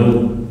been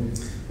no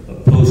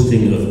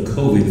posting of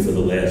COVID for the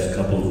last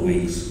couple of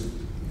weeks.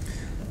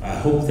 I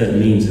hope that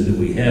means that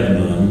we have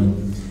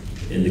none.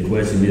 And the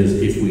question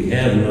is, if we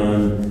have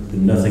none,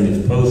 then nothing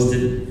is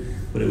posted.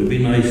 But it would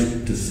be nice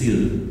to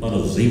see a lot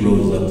of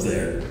zeros up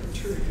there.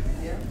 True.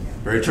 Yeah.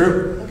 Very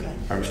true. Okay.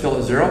 Are we still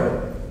at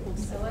 0? We're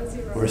still at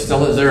 0. We're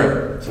still at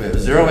 0. So we have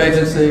 0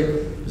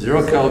 agency,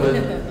 0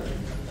 COVID.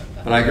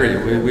 But I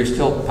agree, we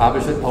still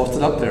probably should post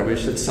it up there. We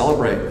should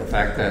celebrate the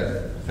fact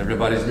that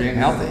everybody's being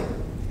healthy.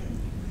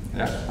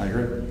 Yeah, I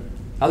agree.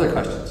 Other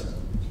questions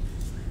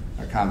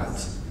or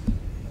comments?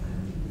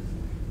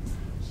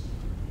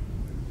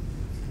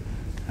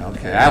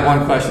 Okay, I have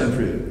one question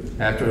for you.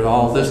 After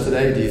all this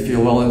today, do you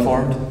feel well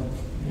informed?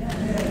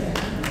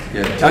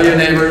 Good. Tell your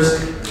neighbors,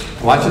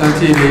 watch it on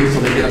TV so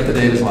they get up to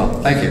date as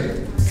well. Thank you.